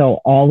fashion. So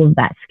all of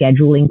that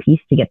scheduling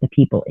piece to get the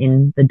people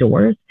in the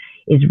doors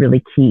is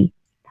really key.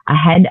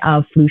 Ahead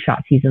of flu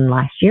shot season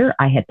last year,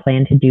 I had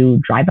planned to do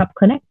drive-up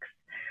clinics,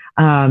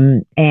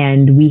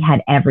 and we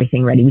had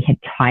everything ready. We had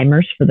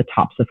timers for the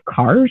tops of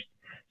cars,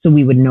 so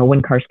we would know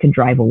when cars could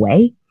drive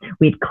away.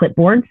 We had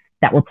clipboards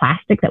that were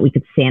plastic that we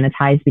could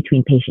sanitize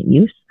between patient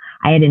use.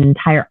 I had an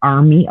entire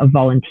army of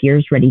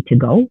volunteers ready to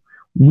go.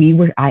 We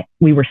were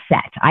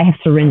set. I have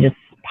syringes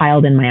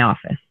piled in my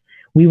office.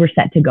 We were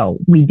set to go.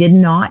 We did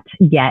not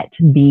get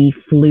the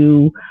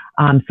flu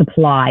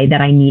supply that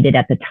I needed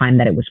at the time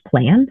that it was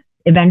planned.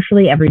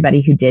 Eventually,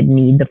 everybody who did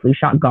need the flu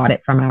shot got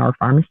it from our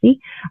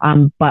pharmacy,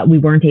 but we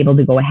weren't able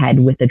to go ahead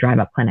with the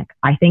drive-up clinic.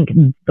 I think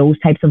those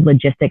types of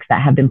logistics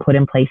that have been put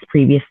in place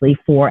previously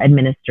for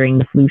administering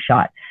the flu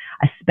shot,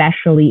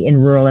 especially in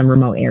rural and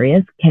remote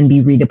areas, can be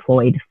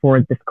redeployed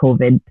for this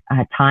COVID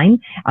time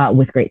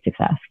with great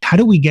success. How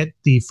do we get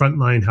the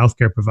frontline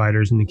healthcare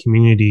providers in the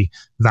community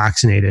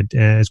vaccinated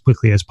as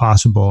quickly as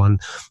possible?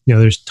 And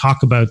there's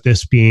talk about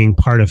this being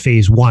part of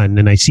phase 1,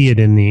 and I see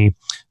it in the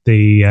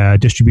the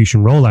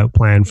distribution rollout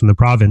plan from the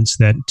province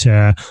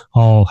that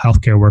all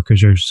healthcare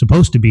workers are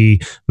supposed to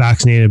be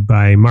vaccinated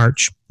by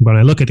March. When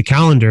I look at the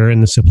calendar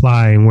and the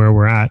supply and where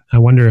we're at, I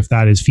wonder if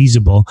that is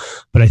feasible.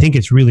 But I think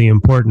it's really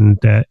important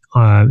that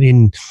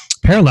in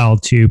parallel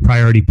to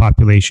priority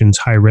populations,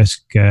 high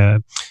risk,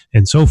 and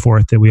so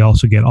forth, that we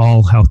also get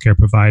all healthcare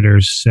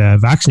providers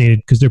vaccinated,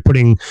 because they're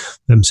putting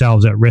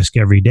themselves at risk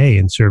every day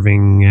in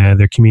serving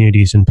their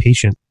communities and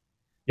patients.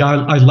 Yeah,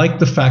 I like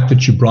the fact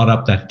that you brought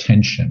up that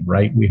tension,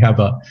 right? We have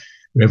a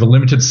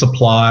limited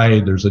supply.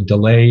 There's a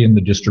delay in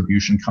the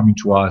distribution coming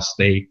to us.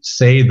 They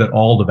say that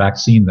all the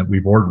vaccine that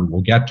we've ordered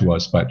will get to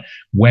us, but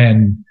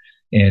when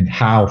and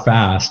how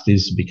fast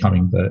is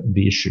becoming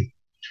the issue.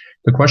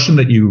 The question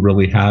that you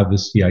really have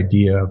is the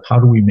idea of how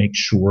do we make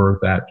sure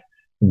that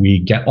we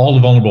get all the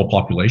vulnerable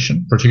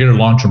population, particularly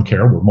long-term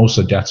care where most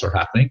of the deaths are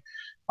happening,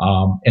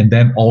 and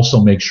then also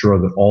make sure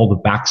that all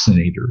the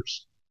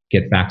vaccinators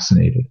get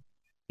vaccinated.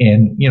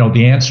 And,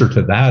 the answer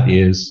to that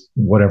is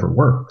whatever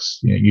works.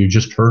 You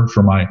just heard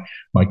from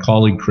my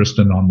colleague,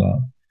 Kristen, on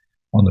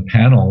the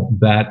panel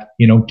that,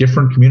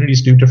 different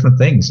communities do different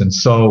things. And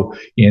so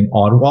in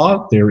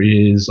Ottawa, there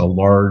is a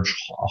large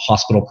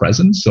hospital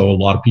presence. So a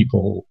lot of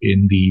people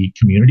in the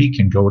community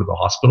can go to the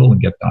hospital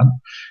and get done.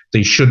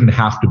 They shouldn't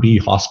have to be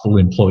hospital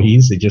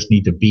employees. They just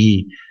need to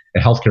be a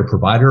healthcare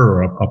provider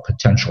or a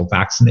potential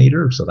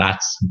vaccinator. So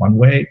that's one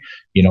way,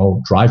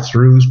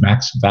 drive-throughs,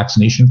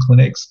 vaccination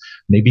clinics.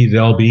 Maybe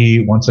there'll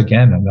be, once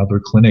again,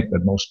 another clinic that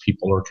most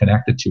people are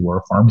connected to, or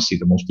a pharmacy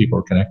that most people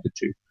are connected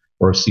to,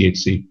 or a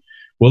CHC.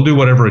 We'll do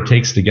whatever it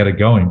takes to get it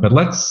going, but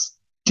let's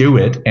do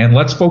it. And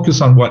let's focus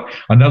on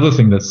another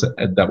thing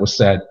that was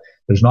said.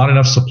 There's not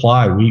enough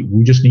supply.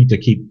 We just need to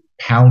keep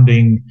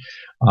pounding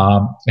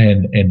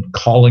and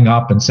calling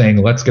up and saying,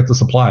 let's get the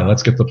supply,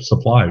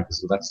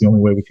 because that's the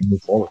only way we can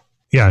move forward.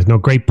 Yeah, no,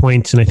 great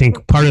points. And I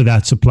think part of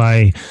that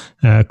supply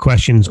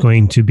question is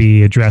going to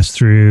be addressed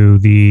through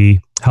the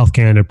Health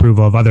Canada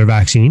approval of other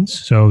vaccines.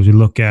 So as we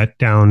look at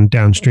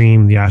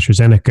downstream, the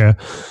AstraZeneca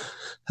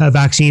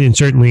vaccine, and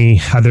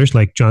certainly others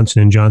like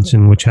Johnson &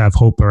 Johnson, which have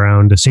hope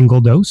around a single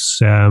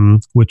dose,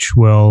 which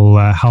will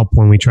help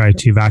when we try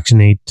to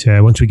vaccinate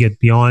once we get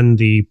beyond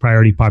the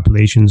priority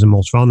populations and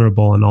most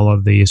vulnerable and all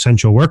of the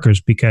essential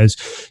workers, because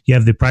you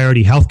have the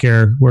priority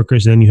healthcare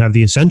workers, and then you have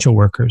the essential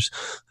workers,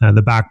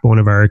 the backbone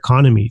of our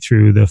economy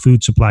through the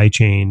food supply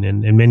chain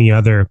and many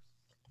other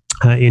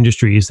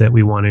industries that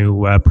we want to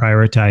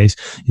prioritize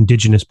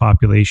Indigenous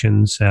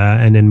populations,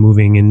 and then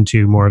moving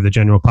into more of the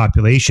general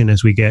population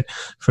as we get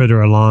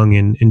further along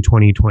in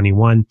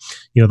 2021.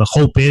 The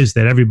hope is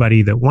that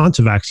everybody that wants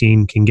a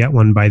vaccine can get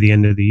one by the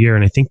end of the year.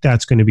 And I think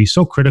that's going to be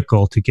so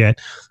critical to get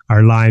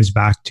our lives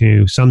back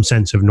to some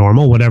sense of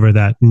normal, whatever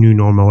that new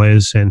normal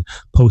is, and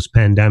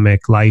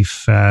post-pandemic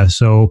life.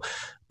 So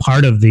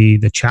part of the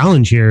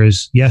challenge here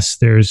is, yes,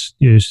 there's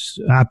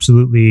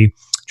absolutely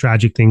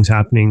tragic things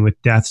happening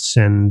with deaths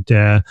and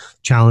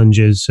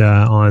challenges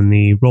on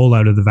the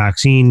rollout of the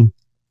vaccine,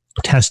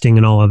 testing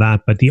and all of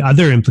that. But the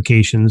other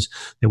implications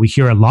that we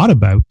hear a lot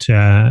about,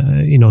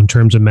 in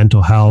terms of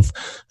mental health,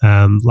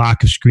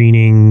 lack of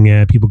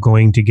screening, people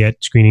going to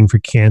get screening for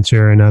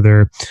cancer and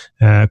other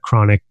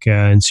chronic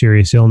and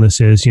serious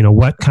illnesses,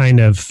 what kind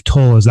of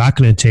toll is that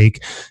going to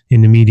take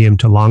in the medium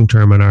to long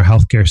term on our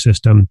healthcare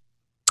system?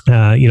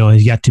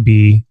 Is yet to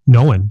be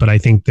known, but I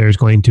think there's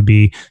going to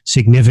be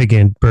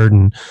significant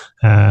burden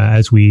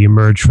as we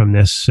emerge from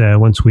this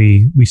once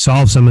we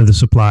solve some of the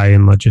supply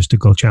and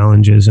logistical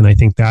challenges. And I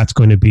think that's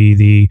going to be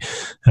the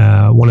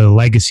one of the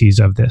legacies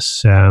of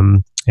this.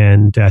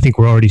 And I think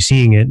we're already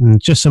seeing it, and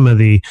just some of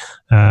the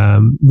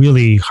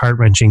really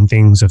heart-wrenching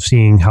things of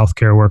seeing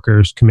healthcare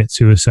workers commit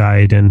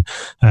suicide, and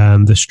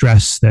the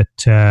stress that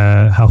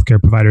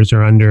healthcare providers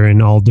are under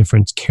in all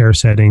different care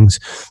settings.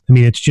 I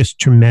mean, it's just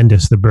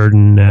tremendous, the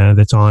burden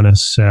that's on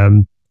us. I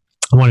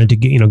wanted to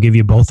give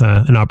you both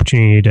an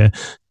opportunity to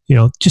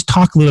just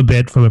talk a little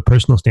bit from a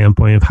personal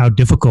standpoint of how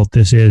difficult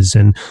this is,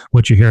 and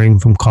what you're hearing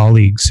from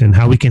colleagues, and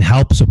how we can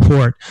help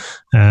support,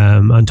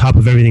 on top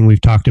of everything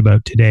we've talked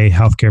about today,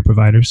 healthcare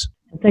providers.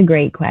 It's a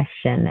great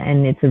question,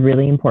 and it's a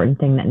really important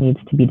thing that needs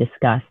to be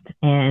discussed.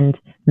 And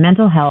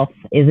mental health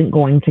isn't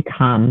going to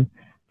come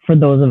for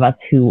those of us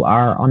who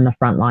are on the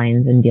front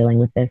lines and dealing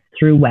with this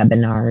through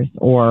webinars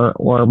or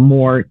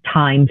more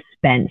time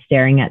spent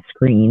staring at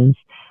screens,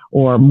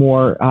 or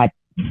more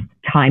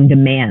time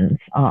demands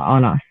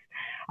on us.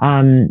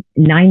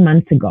 9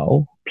 months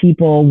ago,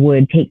 people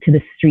would take to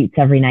the streets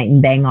every night and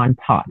bang on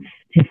pots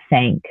to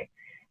thank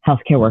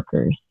healthcare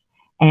workers.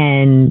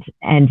 And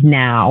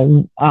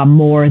now,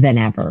 more than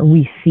ever,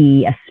 we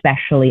see,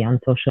 especially on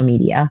social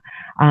media,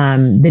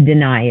 the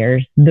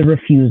deniers, the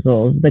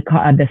refusals,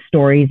 the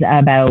stories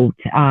about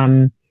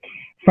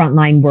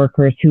frontline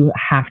workers who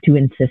have to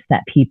insist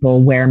that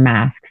people wear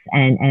masks,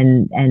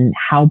 and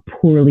how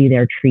poorly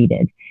they're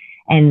treated.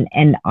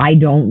 And I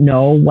don't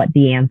know what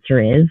the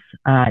answer is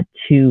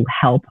to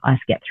help us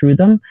get through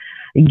them.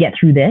 get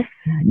through this.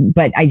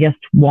 But I just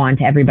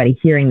want everybody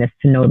hearing this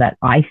to know that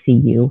I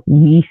see you,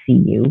 we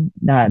see you,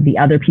 the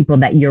other people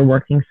that you're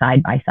working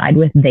side by side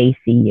with, they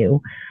see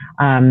you,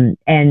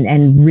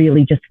 and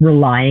really just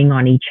relying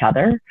on each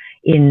other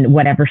in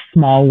whatever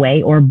small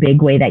way or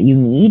big way that you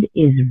need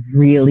is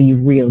really,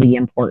 really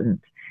important.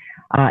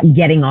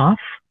 Getting off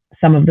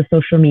some of the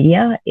social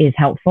media is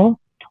helpful.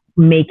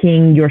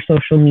 Making your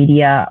social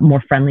media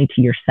more friendly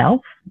to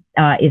yourself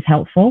is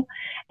helpful.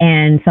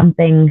 And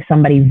something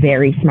somebody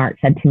very smart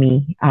said to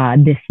me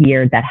this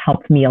year that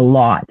helped me a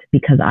lot,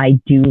 because I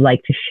do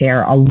like to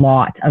share a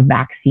lot of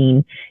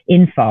vaccine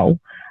info,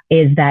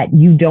 is that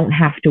you don't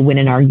have to win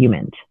an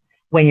argument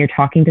when you're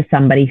talking to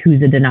somebody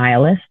who's a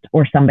denialist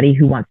or somebody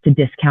who wants to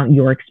discount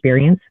your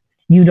experience.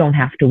 You don't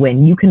have to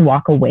win. You can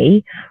walk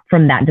away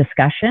from that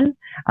discussion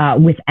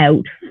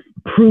without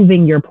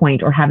proving your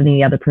point or having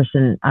the other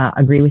person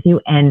agree with you.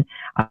 And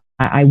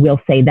I will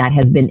say that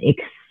has been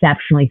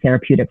exceptionally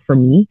therapeutic for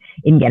me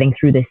in getting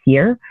through this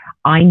year.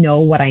 I know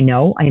what I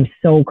know. I am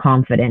so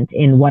confident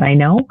in what I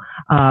know.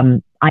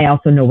 I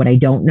also know what I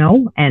don't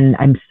know, and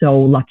I'm so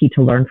lucky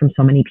to learn from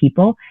so many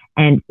people.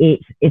 And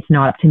it's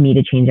not up to me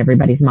to change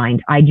everybody's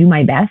mind. I do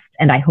my best,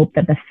 and I hope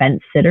that the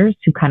fence sitters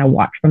who kind of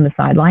watch from the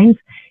sidelines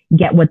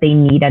get what they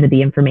need out of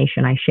the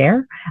information I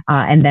share,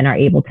 and then are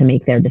able to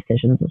make their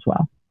decisions as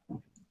well.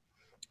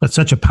 That's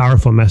such a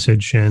powerful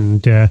message.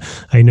 And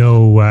I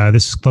know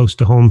this is close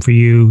to home for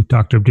you,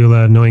 Dr.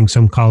 Abdullah, knowing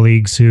some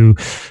colleagues who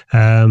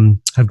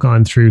have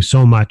gone through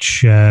so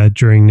much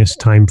during this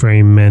time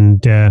frame,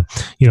 and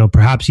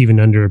perhaps even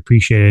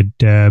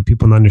underappreciated,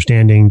 people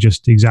understanding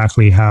just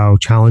exactly how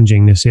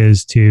challenging this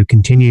is to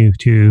continue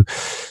to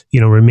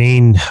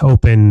remain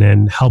open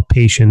and help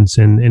patients,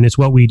 and it's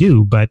what we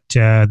do, but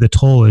the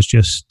toll is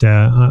just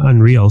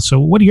unreal. So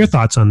what are your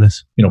thoughts on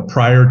this?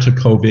 Prior to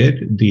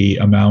COVID, the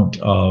amount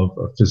of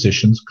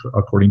physicians,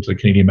 according to the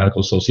Canadian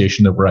Medical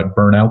Association, that were at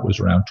burnout was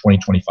around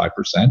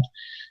 20-25%,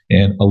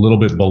 and a little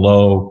bit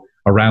below,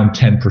 around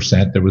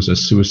 10%, there was a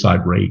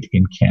suicide rate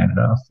in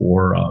Canada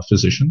for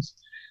physicians.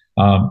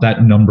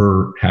 That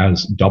number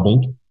has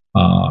doubled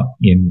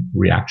in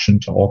reaction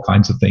to all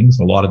kinds of things.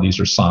 A lot of these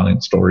are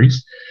silent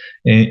stories,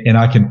 and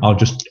I'll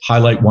just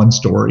highlight one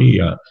story.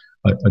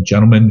 A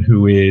gentleman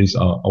who is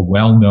a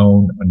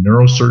well-known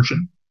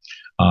neurosurgeon,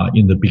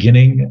 in the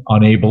beginning,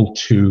 unable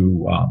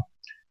to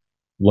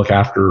look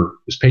after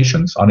his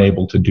patients,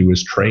 unable to do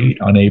his trade,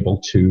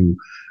 unable to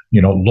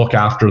look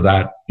after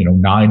that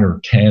 9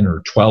 or 10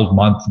 or 12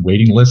 month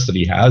waiting list that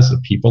he has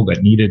of people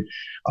that needed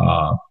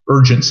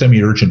urgent,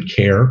 semi-urgent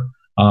care,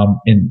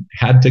 and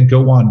had to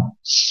go on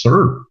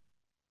CERB.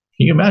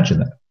 Can you imagine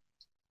that?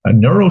 A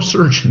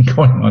neurosurgeon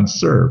going on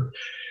CERB.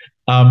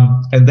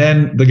 And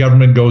then the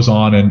government goes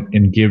on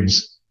and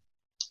gives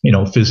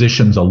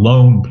physicians a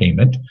loan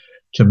payment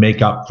to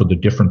make up for the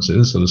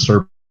differences. So the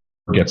CERB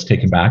gets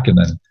taken back, and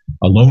then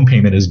a loan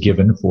payment is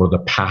given for the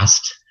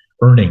past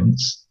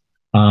earnings.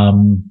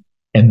 And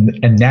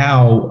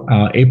now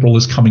April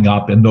is coming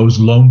up, and those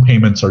loan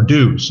payments are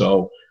due.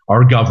 So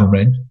our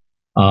government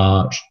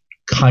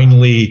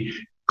kindly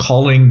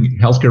calling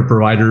healthcare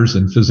providers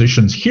and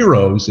physicians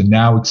heroes, and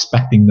now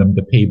expecting them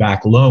to pay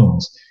back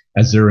loans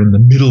as they're in the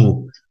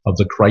middle of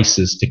the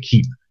crisis to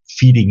keep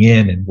feeding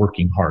in and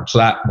working hard. So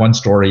that one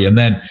story. And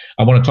then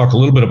I want to talk a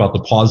little bit about the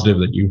positive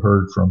that you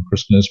heard from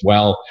Kristen as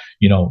well.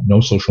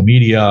 No social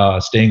media,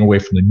 staying away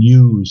from the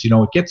news.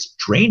 It gets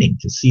draining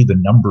to see the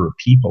number of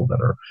people that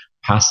are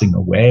passing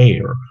away,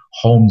 or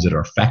homes that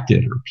are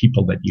affected, or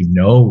people that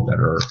that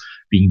are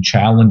being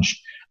challenged.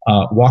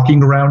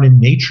 Walking around in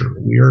nature.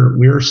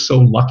 We're so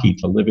lucky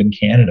to live in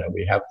Canada.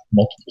 We have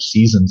multiple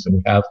seasons, and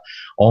we have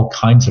all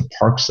kinds of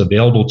parks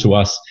available to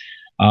us.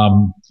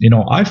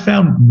 I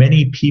found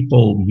many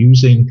people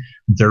using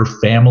their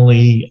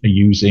family,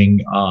 using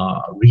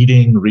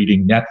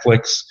reading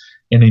Netflix,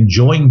 and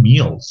enjoying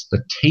meals.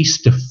 The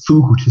taste of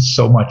food is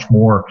so much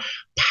more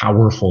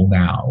powerful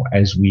now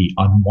as we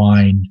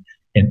unwind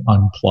and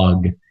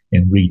unplug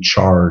and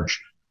recharge,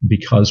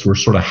 because we're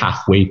sort of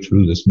halfway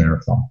through this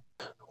marathon.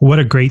 What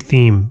a great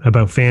theme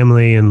about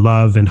family and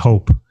love and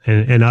hope.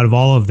 And out of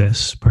all of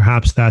this,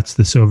 perhaps that's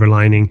the silver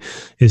lining,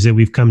 is that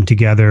we've come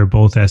together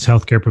both as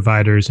healthcare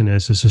providers and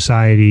as a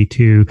society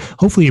to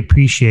hopefully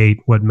appreciate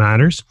what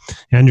matters,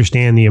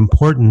 understand the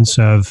importance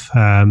of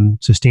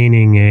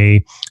sustaining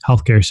a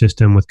healthcare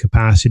system with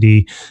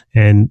capacity.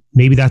 And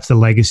maybe that's the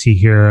legacy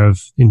here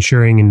of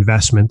ensuring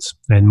investments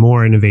and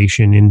more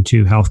innovation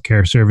into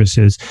healthcare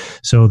services,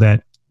 so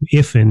that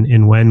if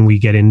and when we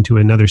get into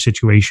another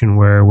situation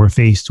where we're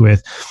faced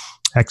with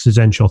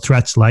existential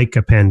threats like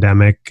a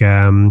pandemic,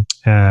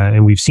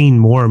 and we've seen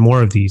more and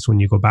more of these when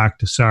you go back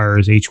to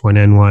SARS,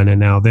 H1N1, and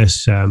now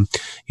this,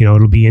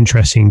 it'll be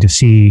interesting to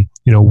see,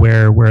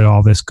 where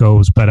all this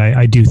goes. But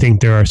I do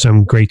think there are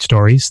some great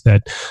stories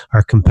that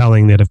are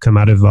compelling that have come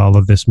out of all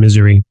of this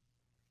misery.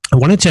 I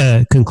wanted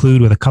to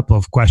conclude with a couple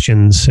of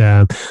questions.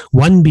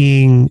 One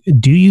being,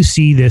 do you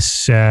see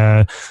this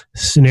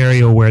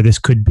scenario where this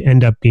could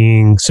end up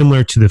being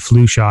similar to the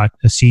flu shot,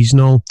 a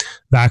seasonal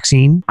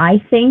vaccine?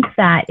 I think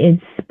that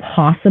it's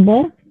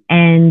possible,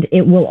 and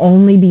it will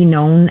only be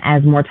known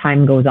as more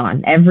time goes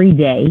on. Every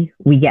day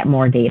we get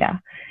more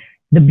data.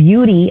 The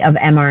beauty of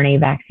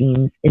mRNA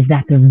vaccines is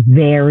that they're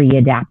very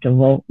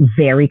adaptable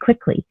very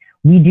quickly.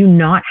 We do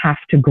not have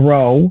to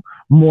grow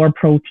more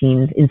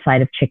proteins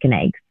inside of chicken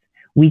eggs.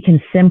 We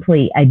can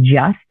simply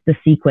adjust the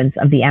sequence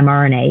of the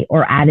mRNA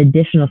or add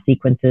additional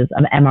sequences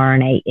of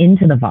mRNA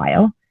into the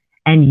vial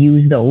and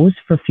use those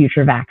for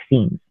future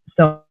vaccines.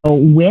 So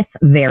with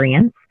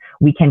variants,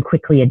 we can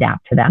quickly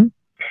adapt to them.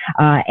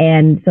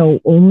 And so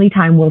only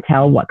time will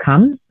tell what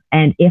comes.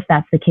 And if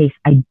that's the case,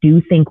 I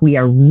do think we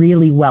are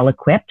really well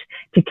equipped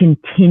to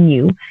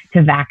continue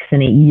to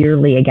vaccinate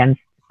yearly against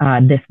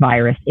this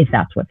virus if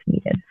that's what's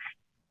needed.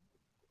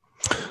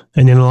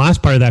 And then the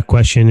last part of that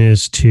question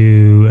is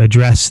to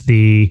address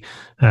the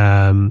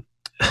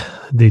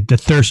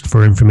thirst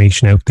for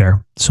information out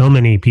there. So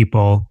many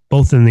people,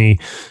 both in the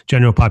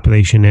general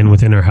population and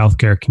within our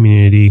healthcare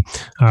community,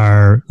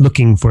 are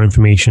looking for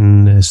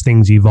information as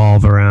things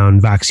evolve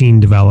around vaccine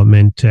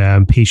development,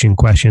 patient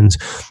questions.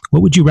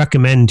 What would you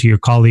recommend to your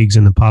colleagues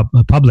in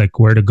the public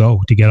where to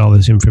go to get all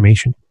this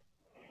information?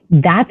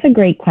 That's a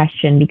great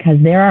question, because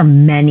there are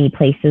many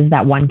places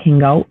that one can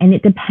go, and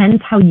it depends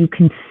how you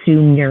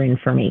consume your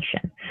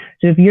information.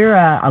 So if you're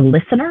a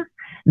listener,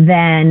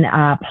 then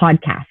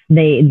podcasts,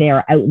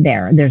 they're out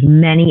there. There's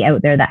many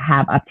out there that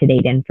have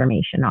up-to-date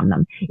information on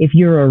them. If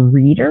you're a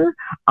reader,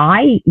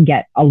 I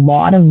get a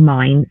lot of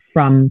mine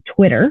from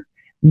Twitter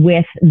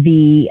with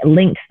the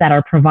links that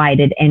are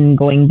provided and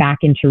going back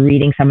into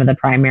reading some of the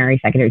primary,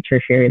 secondary,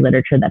 tertiary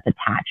literature that's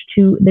attached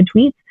to the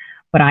tweets.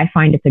 But I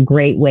find it's a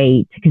great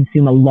way to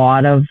consume a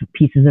lot of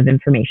pieces of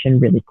information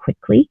really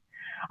quickly.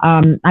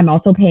 I'm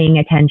also paying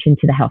attention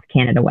to the Health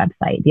Canada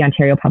website, the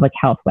Ontario Public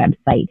Health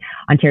website,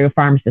 Ontario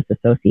Pharmacists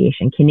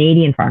Association,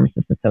 Canadian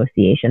Pharmacists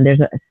Association.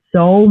 There's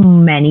so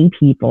many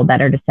people that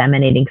are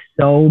disseminating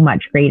so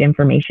much great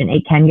information.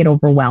 It can get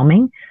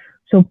overwhelming.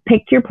 So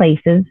pick your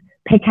places,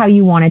 pick how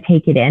you want to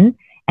take it in,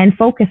 and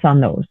focus on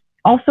those.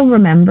 Also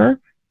remember,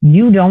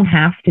 you don't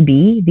have to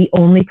be the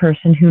only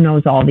person who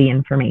knows all the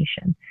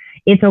information.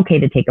 It's okay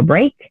to take a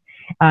break.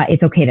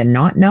 It's okay to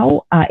not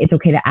know. It's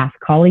okay to ask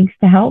colleagues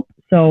to help.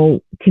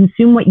 So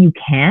consume what you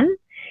can.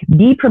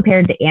 Be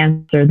prepared to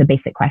answer the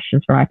basic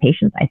questions for our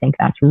patients. I think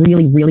that's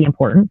really, really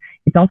important.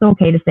 It's also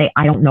okay to say,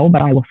 I don't know,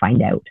 but I will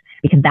find out,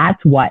 because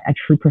that's what a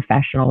true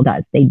professional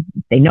does. They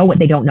know what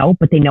they don't know,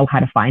 but they know how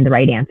to find the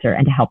right answer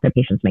and to help their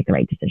patients make the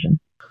right decision.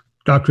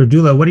 Dr.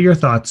 Dula, what are your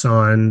thoughts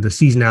on the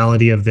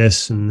seasonality of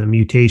this and the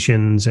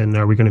mutations? And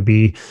are we going to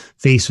be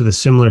faced with a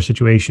similar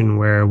situation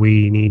where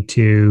we need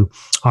to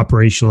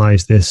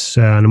operationalize this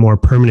on a more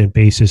permanent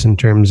basis in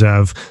terms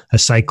of a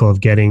cycle of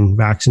getting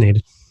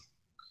vaccinated?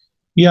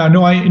 Yeah,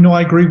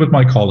 I agree with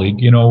my colleague.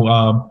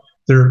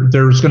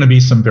 There's going to be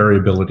some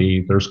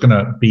variability. There's going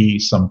to be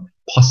some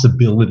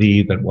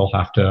possibility that we'll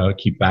have to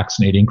keep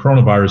vaccinating.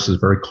 Coronavirus is a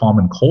very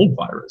common cold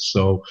virus.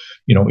 So,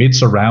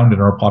 it's around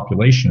in our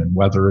population, and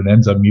whether it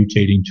ends up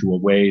mutating to a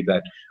way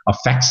that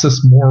affects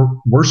us more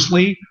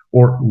worsely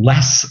or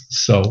less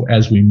so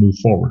as we move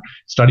forward.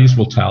 Studies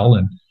will tell,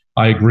 and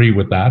I agree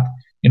with that.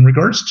 In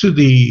regards to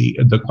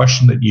the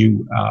question that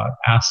you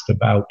asked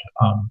about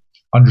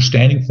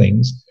understanding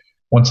things,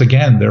 once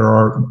again, there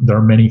are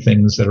many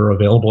things that are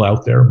available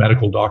out there.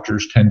 Medical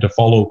doctors tend to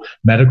follow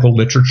medical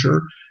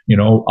literature.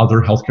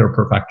 Other healthcare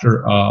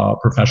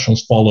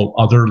professionals follow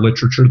other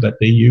literature that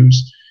they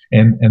use,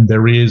 and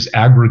there is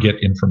aggregate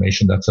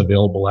information that's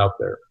available out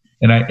there.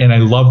 And I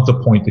love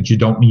the point that you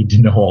don't need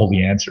to know all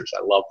the answers.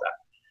 I love that.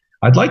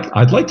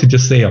 I'd like to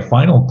just say a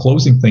final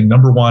closing thing.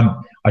 Number one,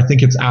 I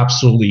think it's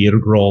absolutely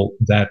integral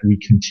that we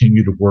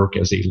continue to work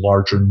as a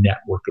larger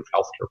network of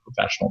healthcare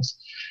professionals.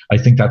 I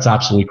think that's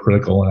absolutely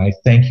critical, and I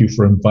thank you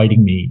for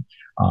inviting me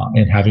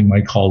and having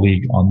my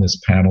colleague on this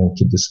panel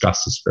to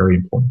discuss this very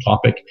important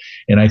topic.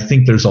 And I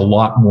think there's a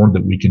lot more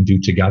that we can do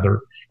together,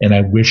 and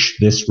I wish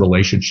this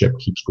relationship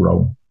keeps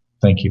growing.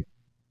 Thank you.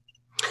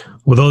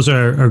 Well, those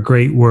are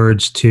great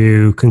words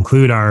to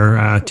conclude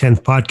our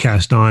 10th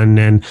podcast on.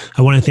 And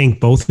I want to thank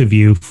both of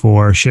you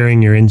for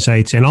sharing your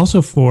insights and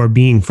also for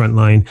being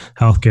frontline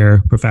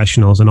healthcare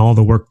professionals and all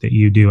the work that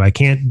you do. I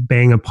can't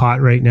bang a pot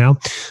right now,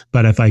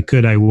 but if I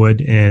could, I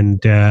would.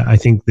 And I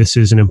think this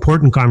is an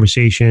important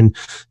conversation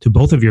to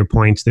both of your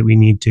points that we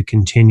need to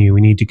continue.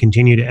 We need to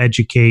continue to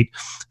educate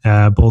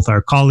both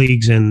our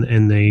colleagues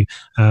and the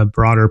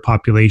broader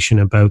population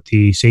about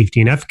the safety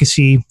and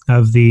efficacy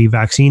of the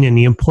vaccine and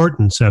the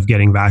importance of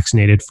getting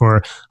vaccinated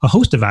for a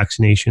host of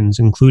vaccinations,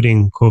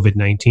 including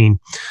COVID-19.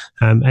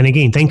 And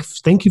again,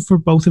 thank you for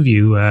both of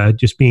you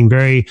just being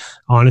very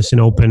honest and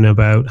open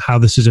about how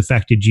this has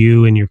affected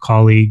you and your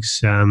colleagues,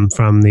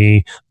 from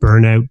the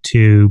burnout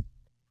to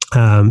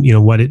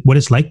what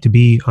it's like to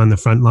be on the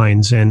front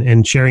lines,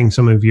 and sharing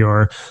some of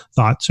your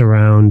thoughts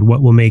around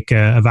what will make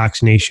a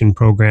vaccination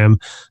program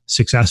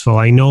successful.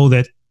 I know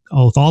that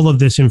with all of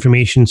this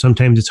information,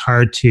 sometimes it's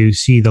hard to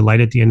see the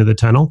light at the end of the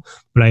tunnel.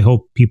 But I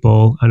hope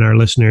people and our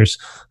listeners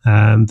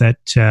that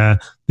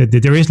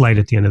there is light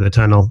at the end of the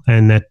tunnel,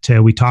 and that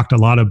we talked a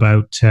lot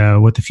about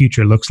what the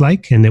future looks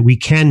like, and that we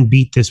can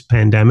beat this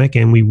pandemic,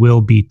 and we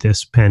will beat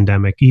this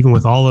pandemic. Even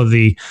with all of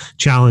the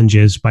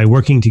challenges, by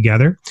working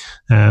together,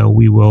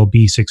 we will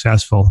be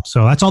successful.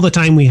 So that's all the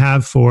time we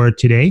have for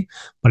today.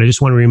 But I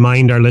just want to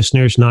remind our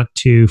listeners not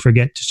to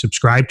forget to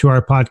subscribe to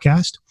our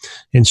podcast.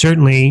 And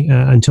certainly,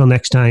 until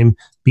next time,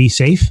 be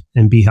safe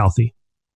and be healthy.